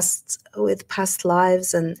past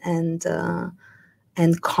lives and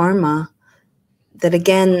karma. That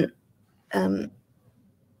again, I'm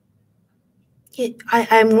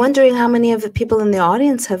wondering how many of the people in the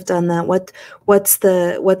audience have done that. What's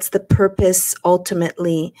the purpose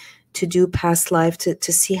ultimately to do past life,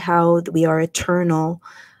 to see how we are eternal.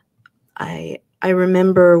 I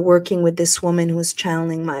remember working with this woman who was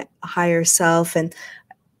channeling my higher self, and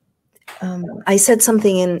I said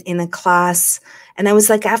something in a class, and I was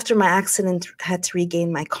like, after my accident, had to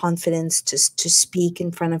regain my confidence to speak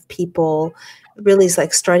in front of people. Really, is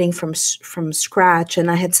like starting from scratch. And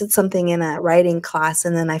I had said something in a writing class,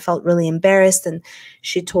 and then I felt really embarrassed. And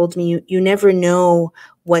she told me, you never know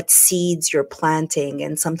what seeds you're planting,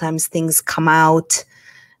 and sometimes things come out.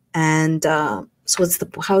 And so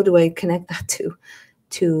how do I connect that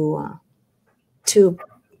to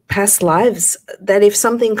past lives? That if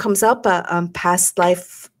something comes up, a past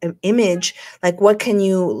life image, like what can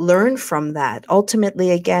you learn from that?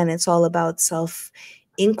 Ultimately, again, it's all about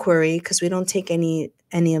self-inquiry, because we don't take any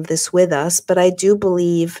of this with us. But I do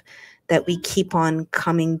believe that we keep on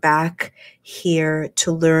coming back here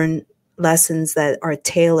to learn lessons that are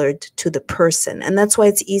tailored to the person. And that's why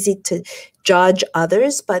it's easy to judge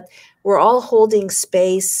others, but we're all holding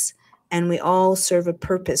space and we all serve a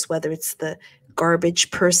purpose, whether it's the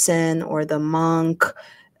garbage person or the monk.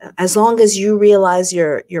 As long as you realize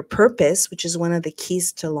your purpose, which is one of the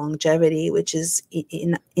keys to longevity, which is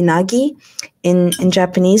inagi in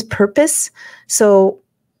Japanese, purpose. So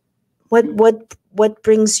what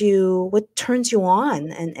brings you, what turns you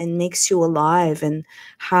on and makes you alive? And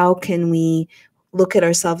how can we look at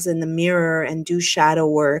ourselves in the mirror and do shadow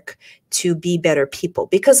work to be better people?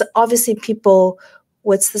 Because obviously people,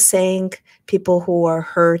 what's the saying? People who are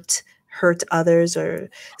hurt others, or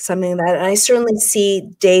something like that. And I certainly see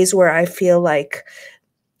days where I feel like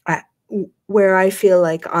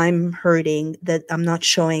I'm hurting, that I'm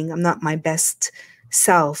not my best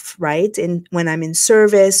self, right? And when I'm in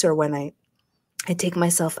service, or when I take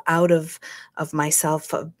myself out of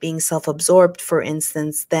myself, of being self-absorbed, for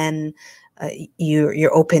instance, then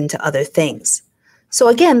you're open to other things. So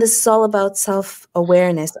again, this is all about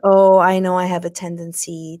self-awareness. Oh, I know I have a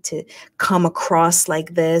tendency to come across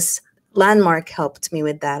like this. Landmark helped me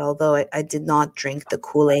with that, although I did not drink the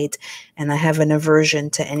Kool-Aid, and I have an aversion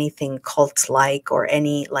to anything cult-like, or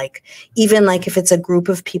any, like, even like if it's a group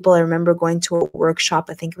of people. I remember going to a workshop,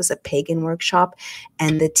 I think it was a pagan workshop,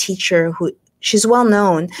 and the teacher, who she's well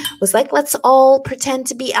known, was like, let's all pretend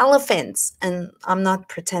to be elephants. And I'm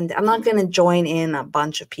not going to join in a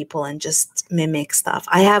bunch of people and just mimic stuff.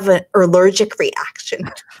 I have an allergic reaction.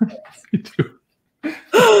 Me too.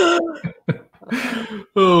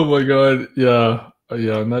 Oh my God. Yeah.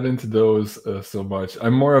 I'm not into those so much.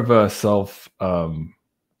 I'm more of a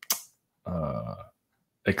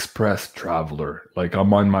express traveler. Like,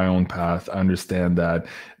 I'm on my own path. I understand that,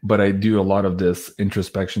 but I do a lot of this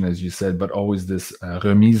introspection, as you said, but always this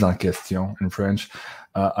remise en question in French.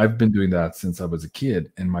 I've been doing that since I was a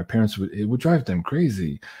kid, and my parents it would drive them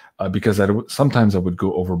crazy because sometimes I would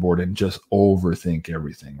go overboard and just overthink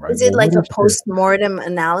everything. Right? Is it like a post-mortem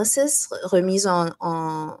analysis? Remise en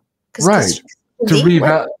right.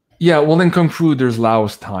 Yeah, well, in Kung Fu, there's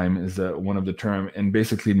Lao's time is one of the term, and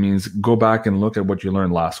basically means go back and look at what you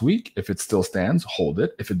learned last week. If it still stands, hold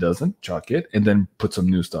it. If it doesn't, chuck it, and then put some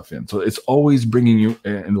new stuff in. So it's always bringing you,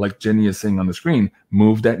 and like Jenny is saying on the screen,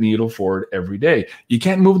 move that needle forward every day. You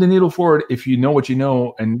can't move the needle forward if you know what you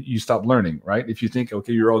know and you stop learning, right? If you think,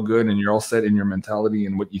 okay, you're all good and you're all set in your mentality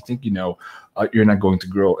and what you think you know, you're not going to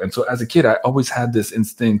grow. And so as a kid, I always had this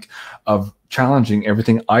instinct of challenging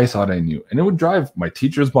everything I thought I knew. And it would drive my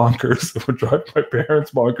teachers bonkers. It would drive my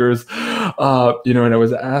parents bonkers. You know, and I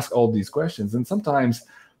was asked all these questions. And sometimes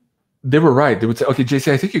they were right. They would say, okay,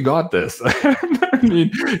 JC, I think you got this. I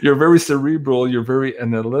mean, you're very cerebral. You're very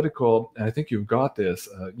analytical. And I think you've got this.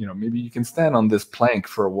 You know, maybe you can stand on this plank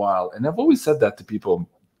for a while. And I've always said that to people.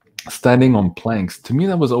 Standing on planks, to me,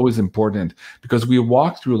 that was always important, because we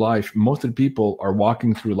walk through life. Most of the people are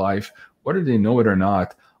walking through life, whether they know it or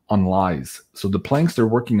not, on lies. So the planks they're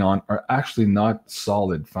working on are actually not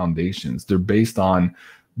solid foundations. They're based on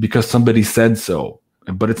because somebody said so,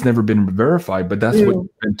 but it's never been verified. But that's what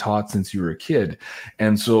you've been taught since you were a kid.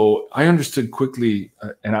 And so I understood quickly,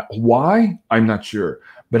 why, I'm not sure.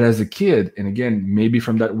 But as a kid, and again, maybe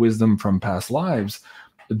from that wisdom from past lives,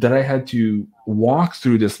 that I had to walk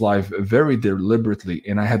through this life very deliberately,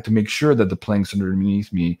 and I had to make sure that the planks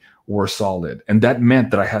underneath me were solid. And that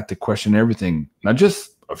meant that I had to question everything, not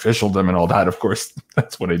just officialdom and all that. Of course,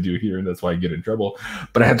 that's what I do here, and that's why I get in trouble.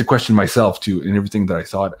 But I had to question myself too, and everything that I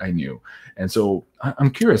thought I knew. And so I'm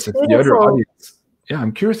curious if the other audience,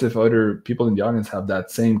 I'm curious if other people in the audience have that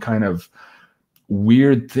same kind of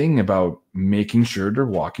weird thing about making sure they're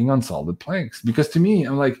walking on solid planks. Because to me,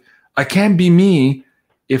 I'm like, I can't be me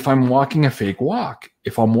if I'm walking a fake walk.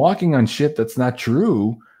 If I'm walking on shit that's not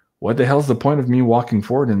true, what the hell's the point of me walking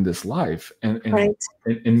forward in this life? And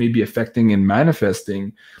maybe affecting and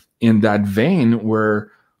manifesting in that vein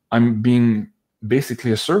where I'm being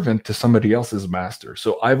basically a servant to somebody else's master.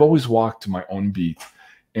 So I've always walked to my own beat,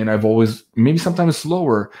 and I've always, maybe sometimes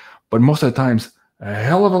slower, but most of the times a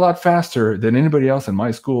hell of a lot faster than anybody else in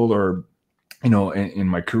my school or, you know, in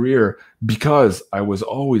my career, because I was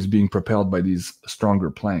always being propelled by these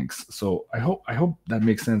stronger planks. So I hope that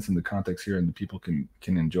makes sense in the context here, and the people can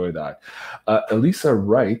enjoy that. Elisa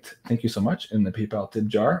Wright, thank you so much, in the PayPal tip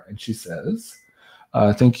jar, and she says,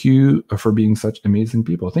 thank you for being such amazing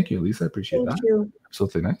people. Thank you, Elisa. I appreciate that. Thank you.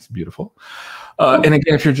 Absolutely nice, beautiful. And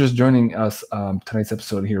again, if you're just joining us, tonight's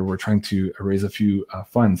episode here, we're trying to raise a few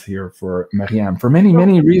funds here for MARYAM for many,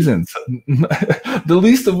 many reasons. The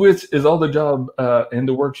least of which is all the job and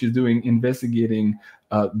the work she's doing investigating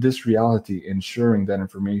this reality, ensuring that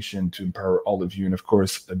information to empower all of you, and of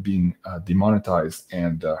course being demonetized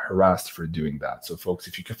and harassed for doing that. So folks,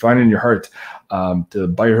 if you can find it in your heart to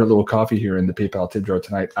buy her a little coffee here in the PayPal tip jar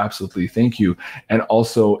tonight, absolutely, thank you. And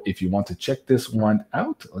also, if you want to check this one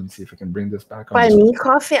out, let me see if I can bring this back on. Buy me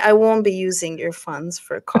coffee? I won't be using your funds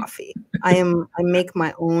for coffee. I make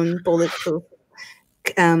my own bulletproof,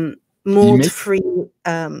 mold-free,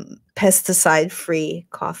 pesticide-free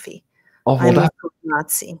coffee. Oh, well, I'm a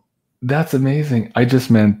Nazi. That's amazing. I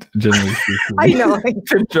just meant generally speaking. I know.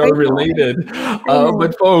 Related.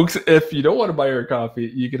 But folks, if you don't want to buy her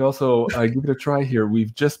coffee, you can also give it a try here.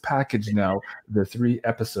 We've just packaged now the 3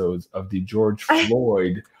 episodes of the George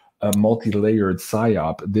Floyd multi-layered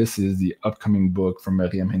psyop. This is the upcoming book from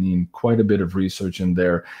MARYAM HENEIN. Quite a bit of research in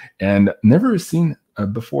there, and never seen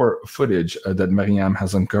before footage that MARYAM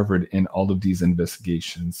has uncovered in all of these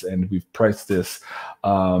investigations. And we've priced this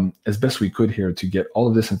as best we could here to get all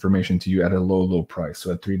of this information to you at a low price.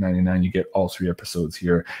 So at $3.99, you get all 3 episodes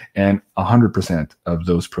here, and 100% of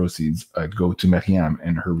those proceeds go to MARYAM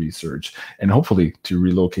and her research, and hopefully to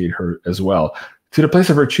relocate her as well to the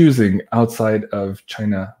place of her choosing outside of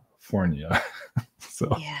China.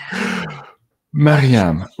 So,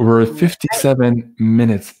 MARYAM, we're 57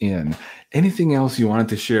 minutes in. Anything else you wanted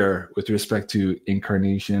to share with respect to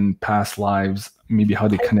incarnation, past lives, maybe how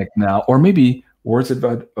they connect now, or maybe words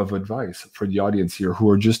of advice for the audience here who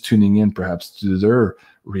are just tuning in perhaps to their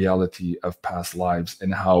reality of past lives,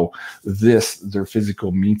 and how this, their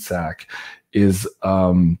physical meat sack, is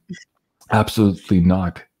absolutely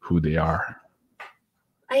not who they are?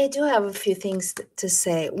 I do have a few things to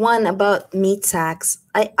say. One, about meat sacks.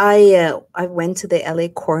 I went to the LA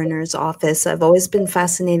coroner's office. I've always been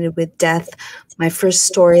fascinated with death. My first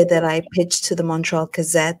story that I pitched to the Montreal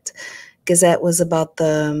Gazette was about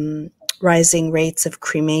the rising rates of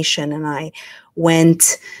cremation, and I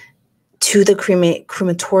went to the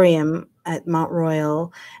crematorium at Mount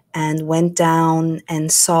Royal and went down and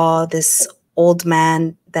saw this old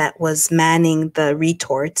man that was manning the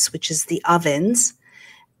retorts, which is the ovens,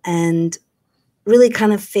 and really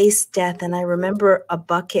kind of faced death. And I remember a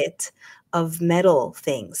bucket of metal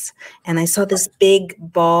things, and I saw this big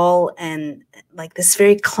ball and like this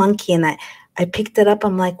very clunky, and I picked it up.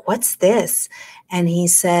 I'm like, what's this? And he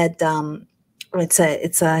said,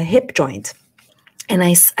 it's a hip joint. And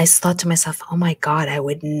I thought to myself, oh my God, I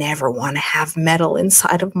would never want to have metal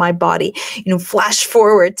inside of my body. You know, flash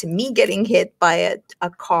forward to me getting hit by a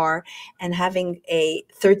car and having a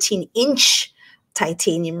 13-inch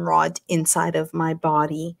titanium rod inside of my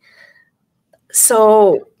body.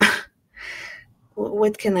 So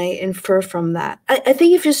what can I infer from that? I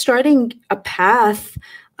think if you're starting a path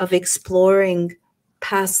of exploring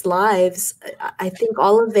past lives, I think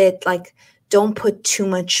all of it, like, don't put too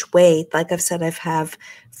much weight. Like I've said, I've have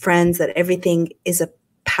friends that everything is a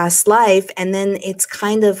past life, and then it's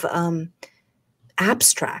kind of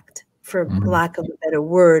abstract, for lack of a better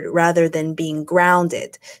word, rather than being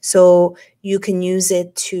grounded. So you can use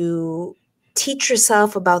it to teach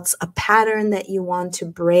yourself about a pattern that you want to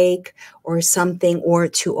break or something, or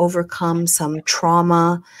to overcome some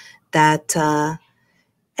trauma that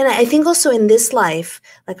and I think also in this life,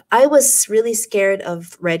 like, I was really scared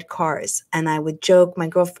of red cars, and I would joke,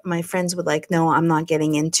 my friends would like, no, I'm not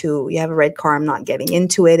getting into, you have a red car, I'm not getting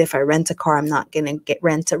into it. If I rent a car, I'm not going to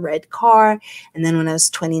rent a red car. And then when I was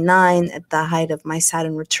 29, at the height of my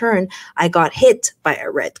Saturn return, I got hit by a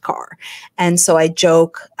red car. And so I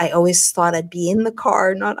joke, I always thought I'd be in the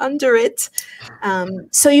car, not under it.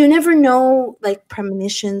 So you never know, like,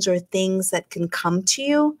 premonitions or things that can come to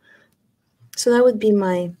you. So that would be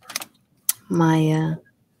my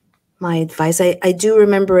advice. I do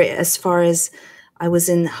remember, as far as I was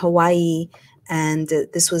in Hawaii, and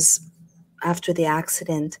this was after the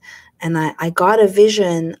accident, and I got a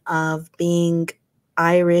vision of being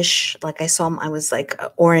Irish. Like, I was like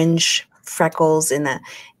orange freckles in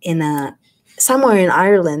a somewhere in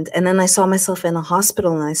Ireland, and then I saw myself in a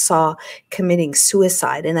hospital, and I saw committing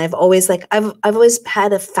suicide. And I've always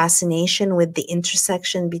had a fascination with the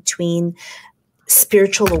intersection between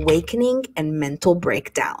spiritual awakening and mental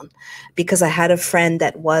breakdown, because I had a friend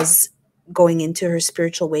that was going into her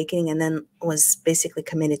spiritual awakening and then was basically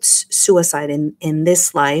committed suicide in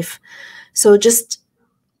this life. So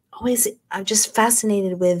I'm just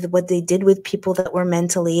fascinated with what they did with people that were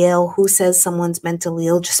mentally ill. Who says someone's mentally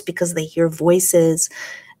ill just because they hear voices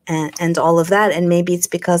and all of that? And maybe it's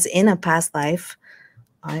because in a past life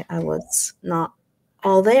I was not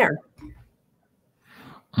all there.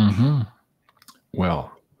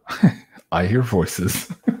 Well, I hear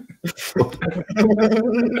voices.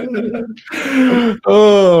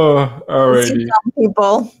 Oh, alrighty.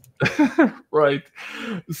 People. Right.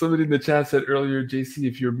 Somebody in the chat said earlier, JC,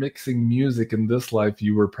 if you're mixing music in this life,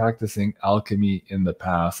 you were practicing alchemy in the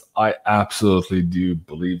past. I absolutely do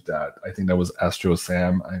believe that. I think that was Astro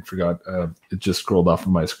Sam. I forgot. It just scrolled off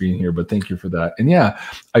of my screen here, but thank you for that. And yeah,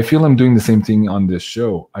 I feel I'm doing the same thing on this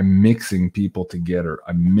show. I'm mixing people together.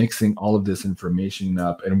 I'm mixing all of this information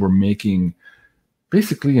up, and we're making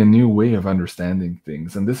basically a new way of understanding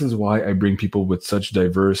things. And this is why I bring people with such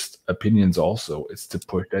diverse opinions also. It's to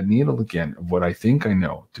push that needle again of what I think I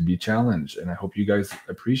know, to be challenged. And I hope you guys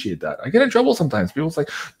appreciate that. I get in trouble sometimes. People's like,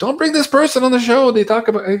 don't bring this person on the show. They talk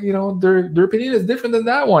about, you know, their opinion is different than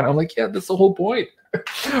that one. I'm like, yeah, that's the whole point.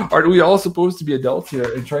 Are we all supposed to be adults here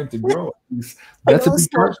and trying to grow? That's a big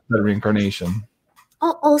part of that reincarnation.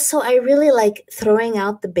 Also, I really like throwing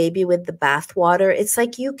out the baby with the bathwater. It's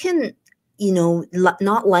like, you can, you know,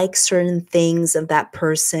 not like certain things of that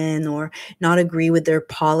person or not agree with their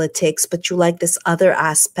politics, but you like this other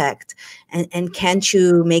aspect. And can't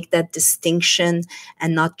you make that distinction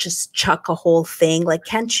and not just chuck a whole thing? Like,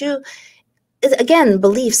 can't you, again,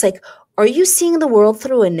 beliefs, like, are you seeing the world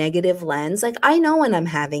through a negative lens? Like, I know when I'm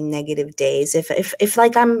having negative days, if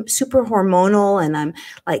like I'm super hormonal and I'm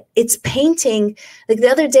like, it's painting. Like the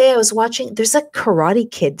other day I was watching, there's a Karate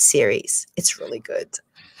Kid series. It's really good.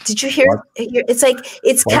 Did you hear? It's like,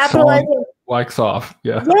 it's capitalizing. Wax off.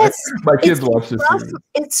 Yeah. Yes. My kids watch this series.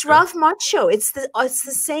 It's Ralph Macchio. It's the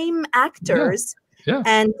same actors. Yeah.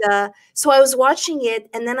 And so I was watching it,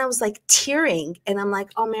 and then I was like tearing, and I'm like,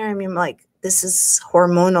 oh, Maryam, you're like, this is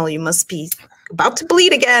hormonal. You must be about to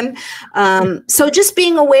bleed again. So just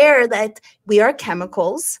being aware that we are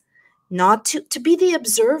chemicals, not to be the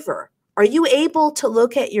observer. Are you able to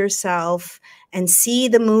look at yourself and see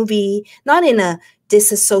the movie, not in a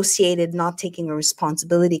disassociated, not taking a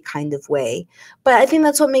responsibility kind of way? But I think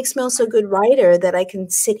that's what makes me also a good writer, that I can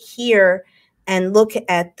sit here and look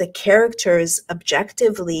at the characters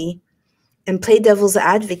objectively and play devil's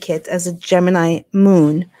advocate as a Gemini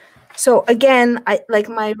moon. So again, I like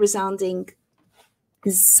my resounding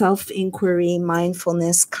is self-inquiry,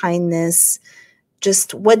 mindfulness, kindness.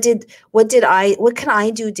 Just what can I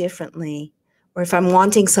do differently? Or if I'm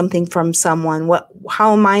wanting something from someone,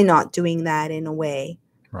 how am I not doing that in a way?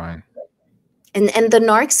 Right. And the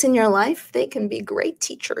narcs in your life, they can be great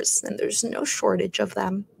teachers, and there's no shortage of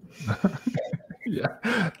them.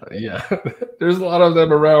 Yeah. There's a lot of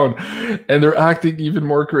them around, and they're acting even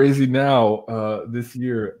more crazy now this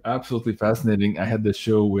year. Absolutely fascinating. I had this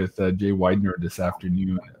show with Jay Widener this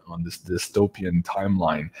afternoon on this dystopian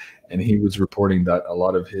timeline, and he was reporting that a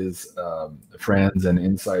lot of his friends and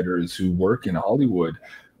insiders who work in Hollywood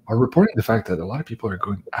are reporting the fact that a lot of people are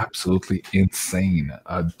going absolutely insane.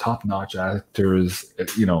 Top-notch actors,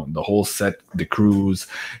 the whole set, the crews,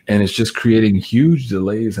 and it's just creating huge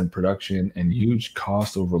delays in production and huge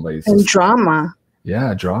cost overlays. And drama.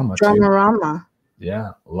 Yeah, drama too. Drama-rama.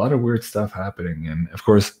 Yeah, a lot of weird stuff happening. And of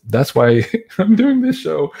course, that's why I'm doing this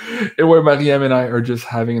show, and where MARYAM and I are just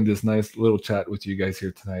having this nice little chat with you guys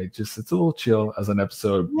here tonight. It's a little chill as an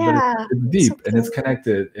episode, Yeah, but it's deep and it's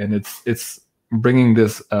connected, and it's bringing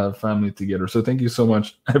this family together. So thank you so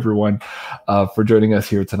much, everyone, for joining us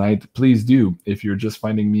here tonight. Please do, if you're just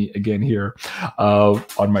finding me again here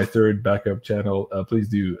on my third backup channel, please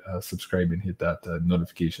do subscribe and hit that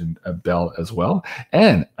notification bell as well.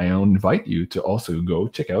 And I invite you to also go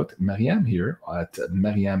check out MARYAM here at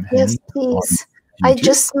MARYAM HENEIN. Yes, please. I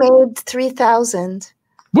just made 3,000.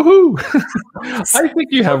 Woohoo! I think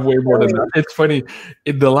you have way more than that. It's funny.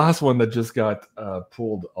 The last one that just got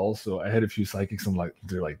pulled also, I had a few psychics.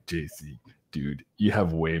 They're like, JC, dude, you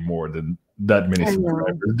have way more than that many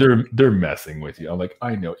subscribers. They're messing with you. I'm like,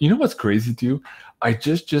 I know. You know what's crazy too? I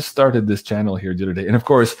just started this channel here the other day. And of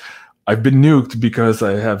course, I've been nuked because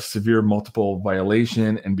I have severe multiple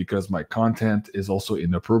violation, and because my content is also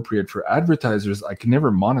inappropriate for advertisers. I can never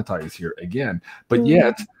monetize here again. But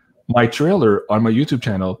yet, my trailer on my YouTube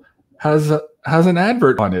channel has an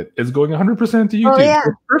advert on it. It's going 100% to YouTube. Oh, yeah.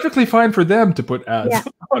 It's perfectly fine for them to put ads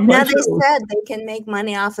on my Now show. they said they can make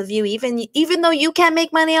money off of you. Even though you can't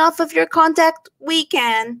make money off of your content, we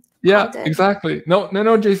can. Yeah, Content. exactly. No,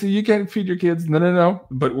 JC, you can't feed your kids. No.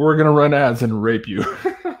 But we're going to run ads and rape you.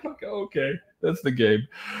 Okay, that's the game.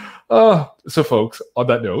 So folks, on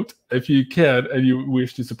that note, if you can and you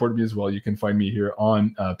wish to support me as well, you can find me here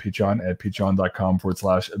on Patreon at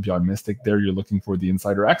patreon.com/BeyondMystic. There you're looking for the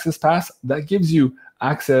Insider Access Pass. That gives you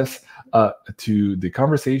access to the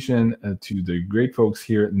conversation, to the great folks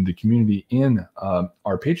here in the community in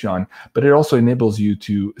our Patreon, but it also enables you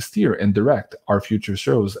to steer and direct our future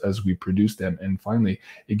shows as we produce them. And finally,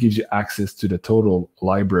 it gives you access to the total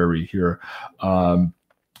library here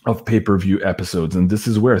of pay-per-view episodes. And this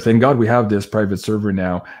is where, thank God, we have this private server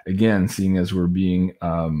now, again, seeing as we're being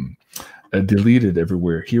deleted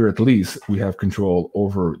everywhere. Here, at least, we have control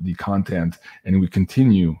over the content, and we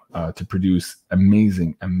continue to produce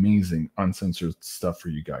amazing uncensored stuff for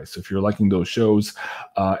you guys. So if you're liking those shows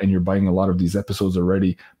and you're buying a lot of these episodes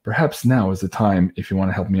already, perhaps now is the time, if you want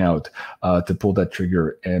to help me out, to pull that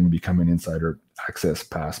trigger and become an Insider Access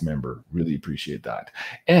Pass member. Really appreciate that.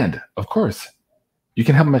 And of course, you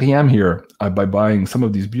can help MARYAM here by buying some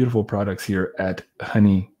of these beautiful products here at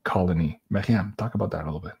Honey Colony. MARYAM, talk about that a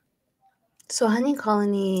little bit. So Honey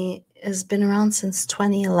Colony has been around since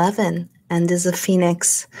 2011 and is a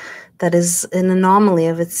phoenix that is an anomaly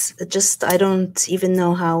of its. I don't even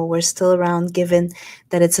know how we're still around, given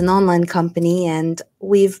that it's an online company and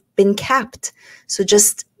we've been capped. So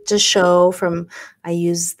just to show I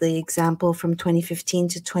use the example from 2015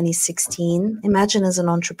 to 2016. Imagine as an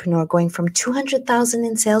entrepreneur going from 200,000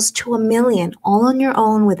 in sales to $1 million, all on your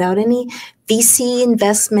own without any VC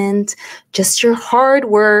investment, just your hard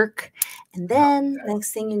work. And then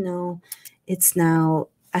next thing you know, it's now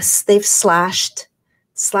as they've slashed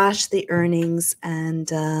the earnings,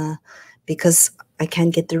 and because I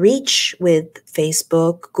can't get the reach with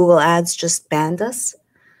Facebook, Google Ads just banned us.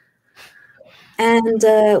 And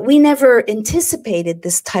we never anticipated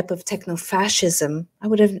this type of techno-fascism. I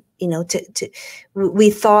would have, we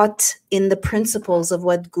thought in the principles of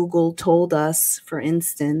what Google told us, for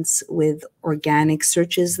instance, with organic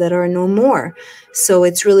searches that are no more. So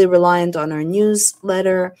it's really reliant on our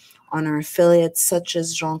newsletter, on our affiliates such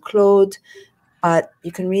as Jean-Claude. But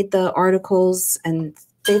you can read the articles and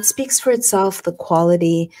it speaks for itself, the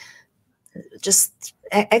quality, just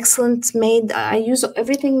excellent made. I use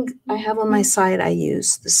everything I have on my site. I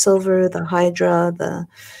use the silver, the hydra,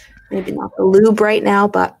 maybe not the lube right now,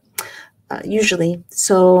 but usually.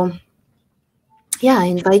 So yeah, I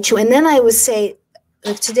invite you. And then I would say,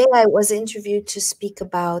 today I was interviewed to speak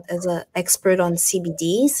about as an expert on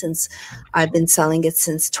CBD, since I've been selling it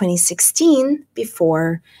since 2016,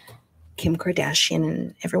 before Kim Kardashian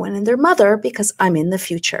and everyone and their mother, because I'm in the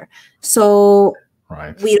future. So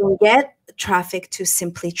we don't get traffic to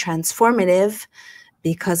Simply Transformative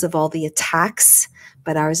because of all the attacks,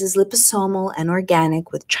 but ours is liposomal and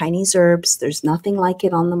organic with Chinese herbs. There's nothing like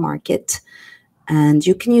it on the market. And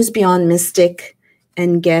you can use BeyondMystic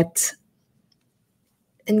and get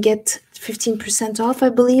and get 15% off, I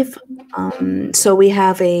believe. So we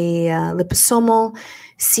have a liposomal,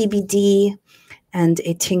 CBD, and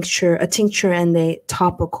a tincture and a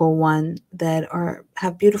topical one that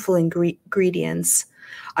have beautiful ingredients.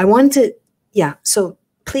 I want to, yeah. So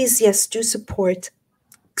please, yes, do support.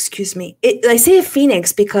 Excuse me. I say a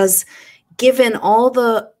phoenix because given all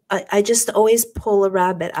the, I just always pull a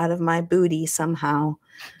rabbit out of my booty somehow,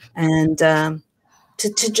 and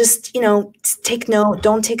to just, you know, take no,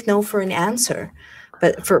 don't take no for an answer.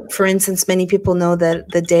 But for instance, many people know that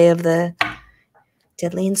the day of the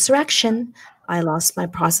deadly insurrection, I lost my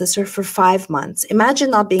processor for 5 months. Imagine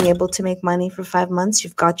not being able to make money for 5 months.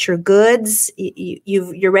 You've got your goods,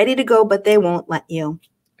 you're ready to go, but they won't let you.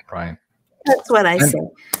 Right. That's what I say.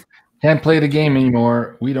 Can't play the game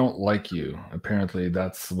anymore. We don't like you. Apparently,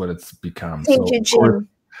 that's what it's become. Thank you, Jim.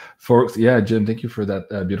 Yeah, Jim, thank you for that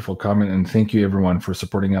beautiful comment. And thank you, everyone, for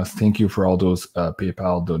supporting us. Thank you for all those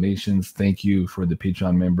PayPal donations. Thank you for the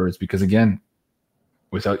Patreon members. Because, again,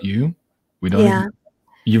 without you, we don't exist.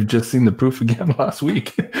 You've just seen the proof again last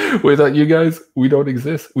week. Without you guys, we don't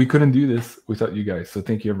exist. We couldn't do this without you guys. So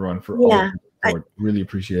thank you, everyone, for all your support. Really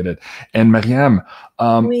appreciate it. And Maryam,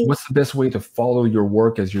 what's the best way to follow your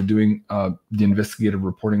work as you're doing the investigative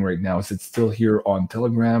reporting right now? Is it still here on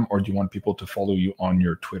Telegram, or do you want people to follow you on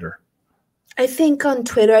your Twitter? I think on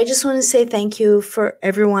Twitter. I just want to say thank you for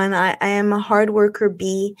everyone. I am a hard worker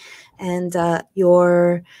bee, and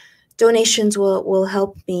your donations will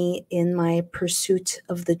help me in my pursuit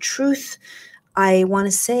of the truth. I want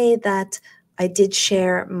to say that I did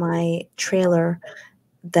share my trailer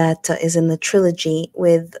that is in the trilogy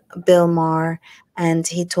with Bill Maher, and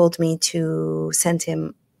he told me to send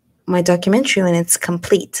him my documentary when it's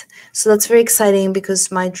complete. So that's very exciting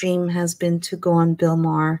because my dream has been to go on Bill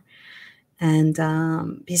Maher, and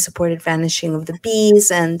he supported Vanishing of the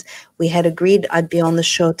Bees, and we had agreed I'd be on the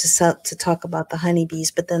show to talk about the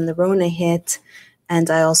honeybees, but then the Rona hit, and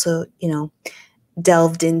I also, you know,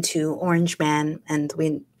 delved into Orange Man, and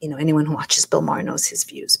anyone who watches Bill Maher knows his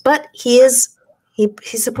views. But he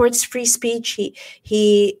supports free speech.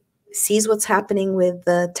 He sees what's happening with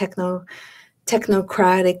the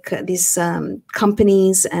technocratic these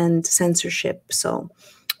companies and censorship. So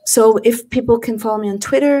if people can follow me on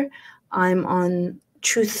Twitter, I'm on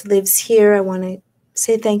Truth Lives Here. I want to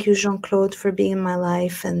say thank you, Jean-Claude, for being in my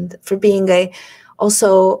life and for being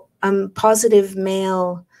also positive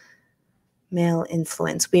male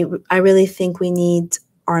influence. I really think we need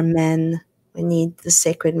our men. We need the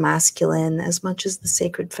sacred masculine as much as the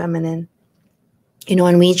sacred feminine. You know,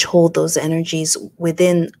 and we each hold those energies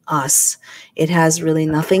within us. It has really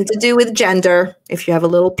nothing to do with gender. If you have a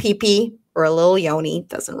little pee-pee or a little yoni,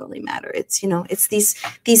 doesn't really matter. It's, you know, it's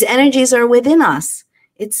these energies are within us.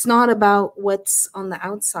 It's not about what's on the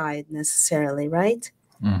outside necessarily, right?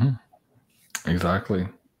 Mm-hmm. Exactly.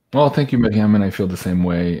 Well, thank you, Maryam, and I feel the same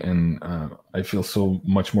way. And I feel so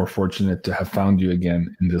much more fortunate to have found you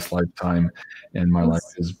again in this lifetime. And my life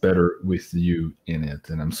is better with you in it.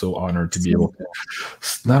 And I'm so honored to be able to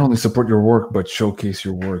not only support your work, but showcase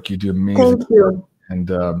your work. You do amazing Thank you.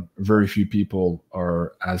 And very few people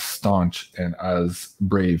are as staunch and as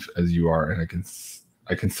brave as you are. And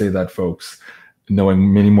I can say that, folks,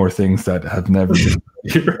 knowing many more things that have never been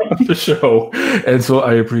here on the show. And so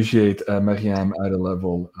I appreciate Maryam at a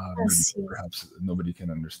level perhaps nobody can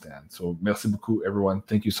understand. So merci beaucoup, everyone.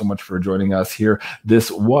 Thank you so much for joining us here. This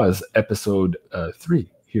was episode 3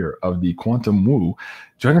 here of the Quantum Woo.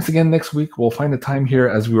 Join us again next week. We'll find a time here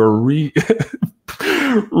as we are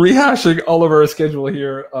rehashing all of our schedule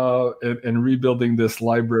here and rebuilding this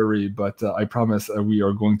library. But I promise we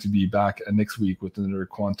are going to be back next week with another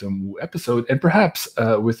Quantum Woo episode, and perhaps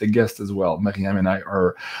with a guest as well. Maryam and I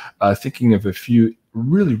are thinking of a few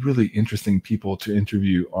really, really interesting people to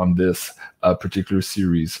interview on this particular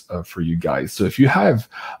series for you guys. So if you have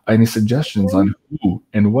any suggestions on who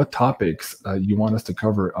and what topics you want us to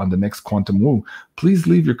cover on the next Quantum Woo, please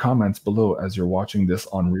leave your comments below as you're watching this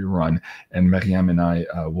on rerun, and Maryam and I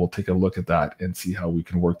will take a look at that and see how we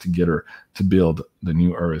can work together to build the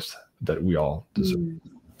new earth that we all deserve.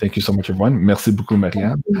 Thank you so much, everyone. Merci beaucoup,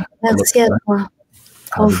 Maryam. Merci à toi.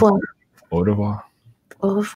 Au revoir. Au revoir. Au revoir.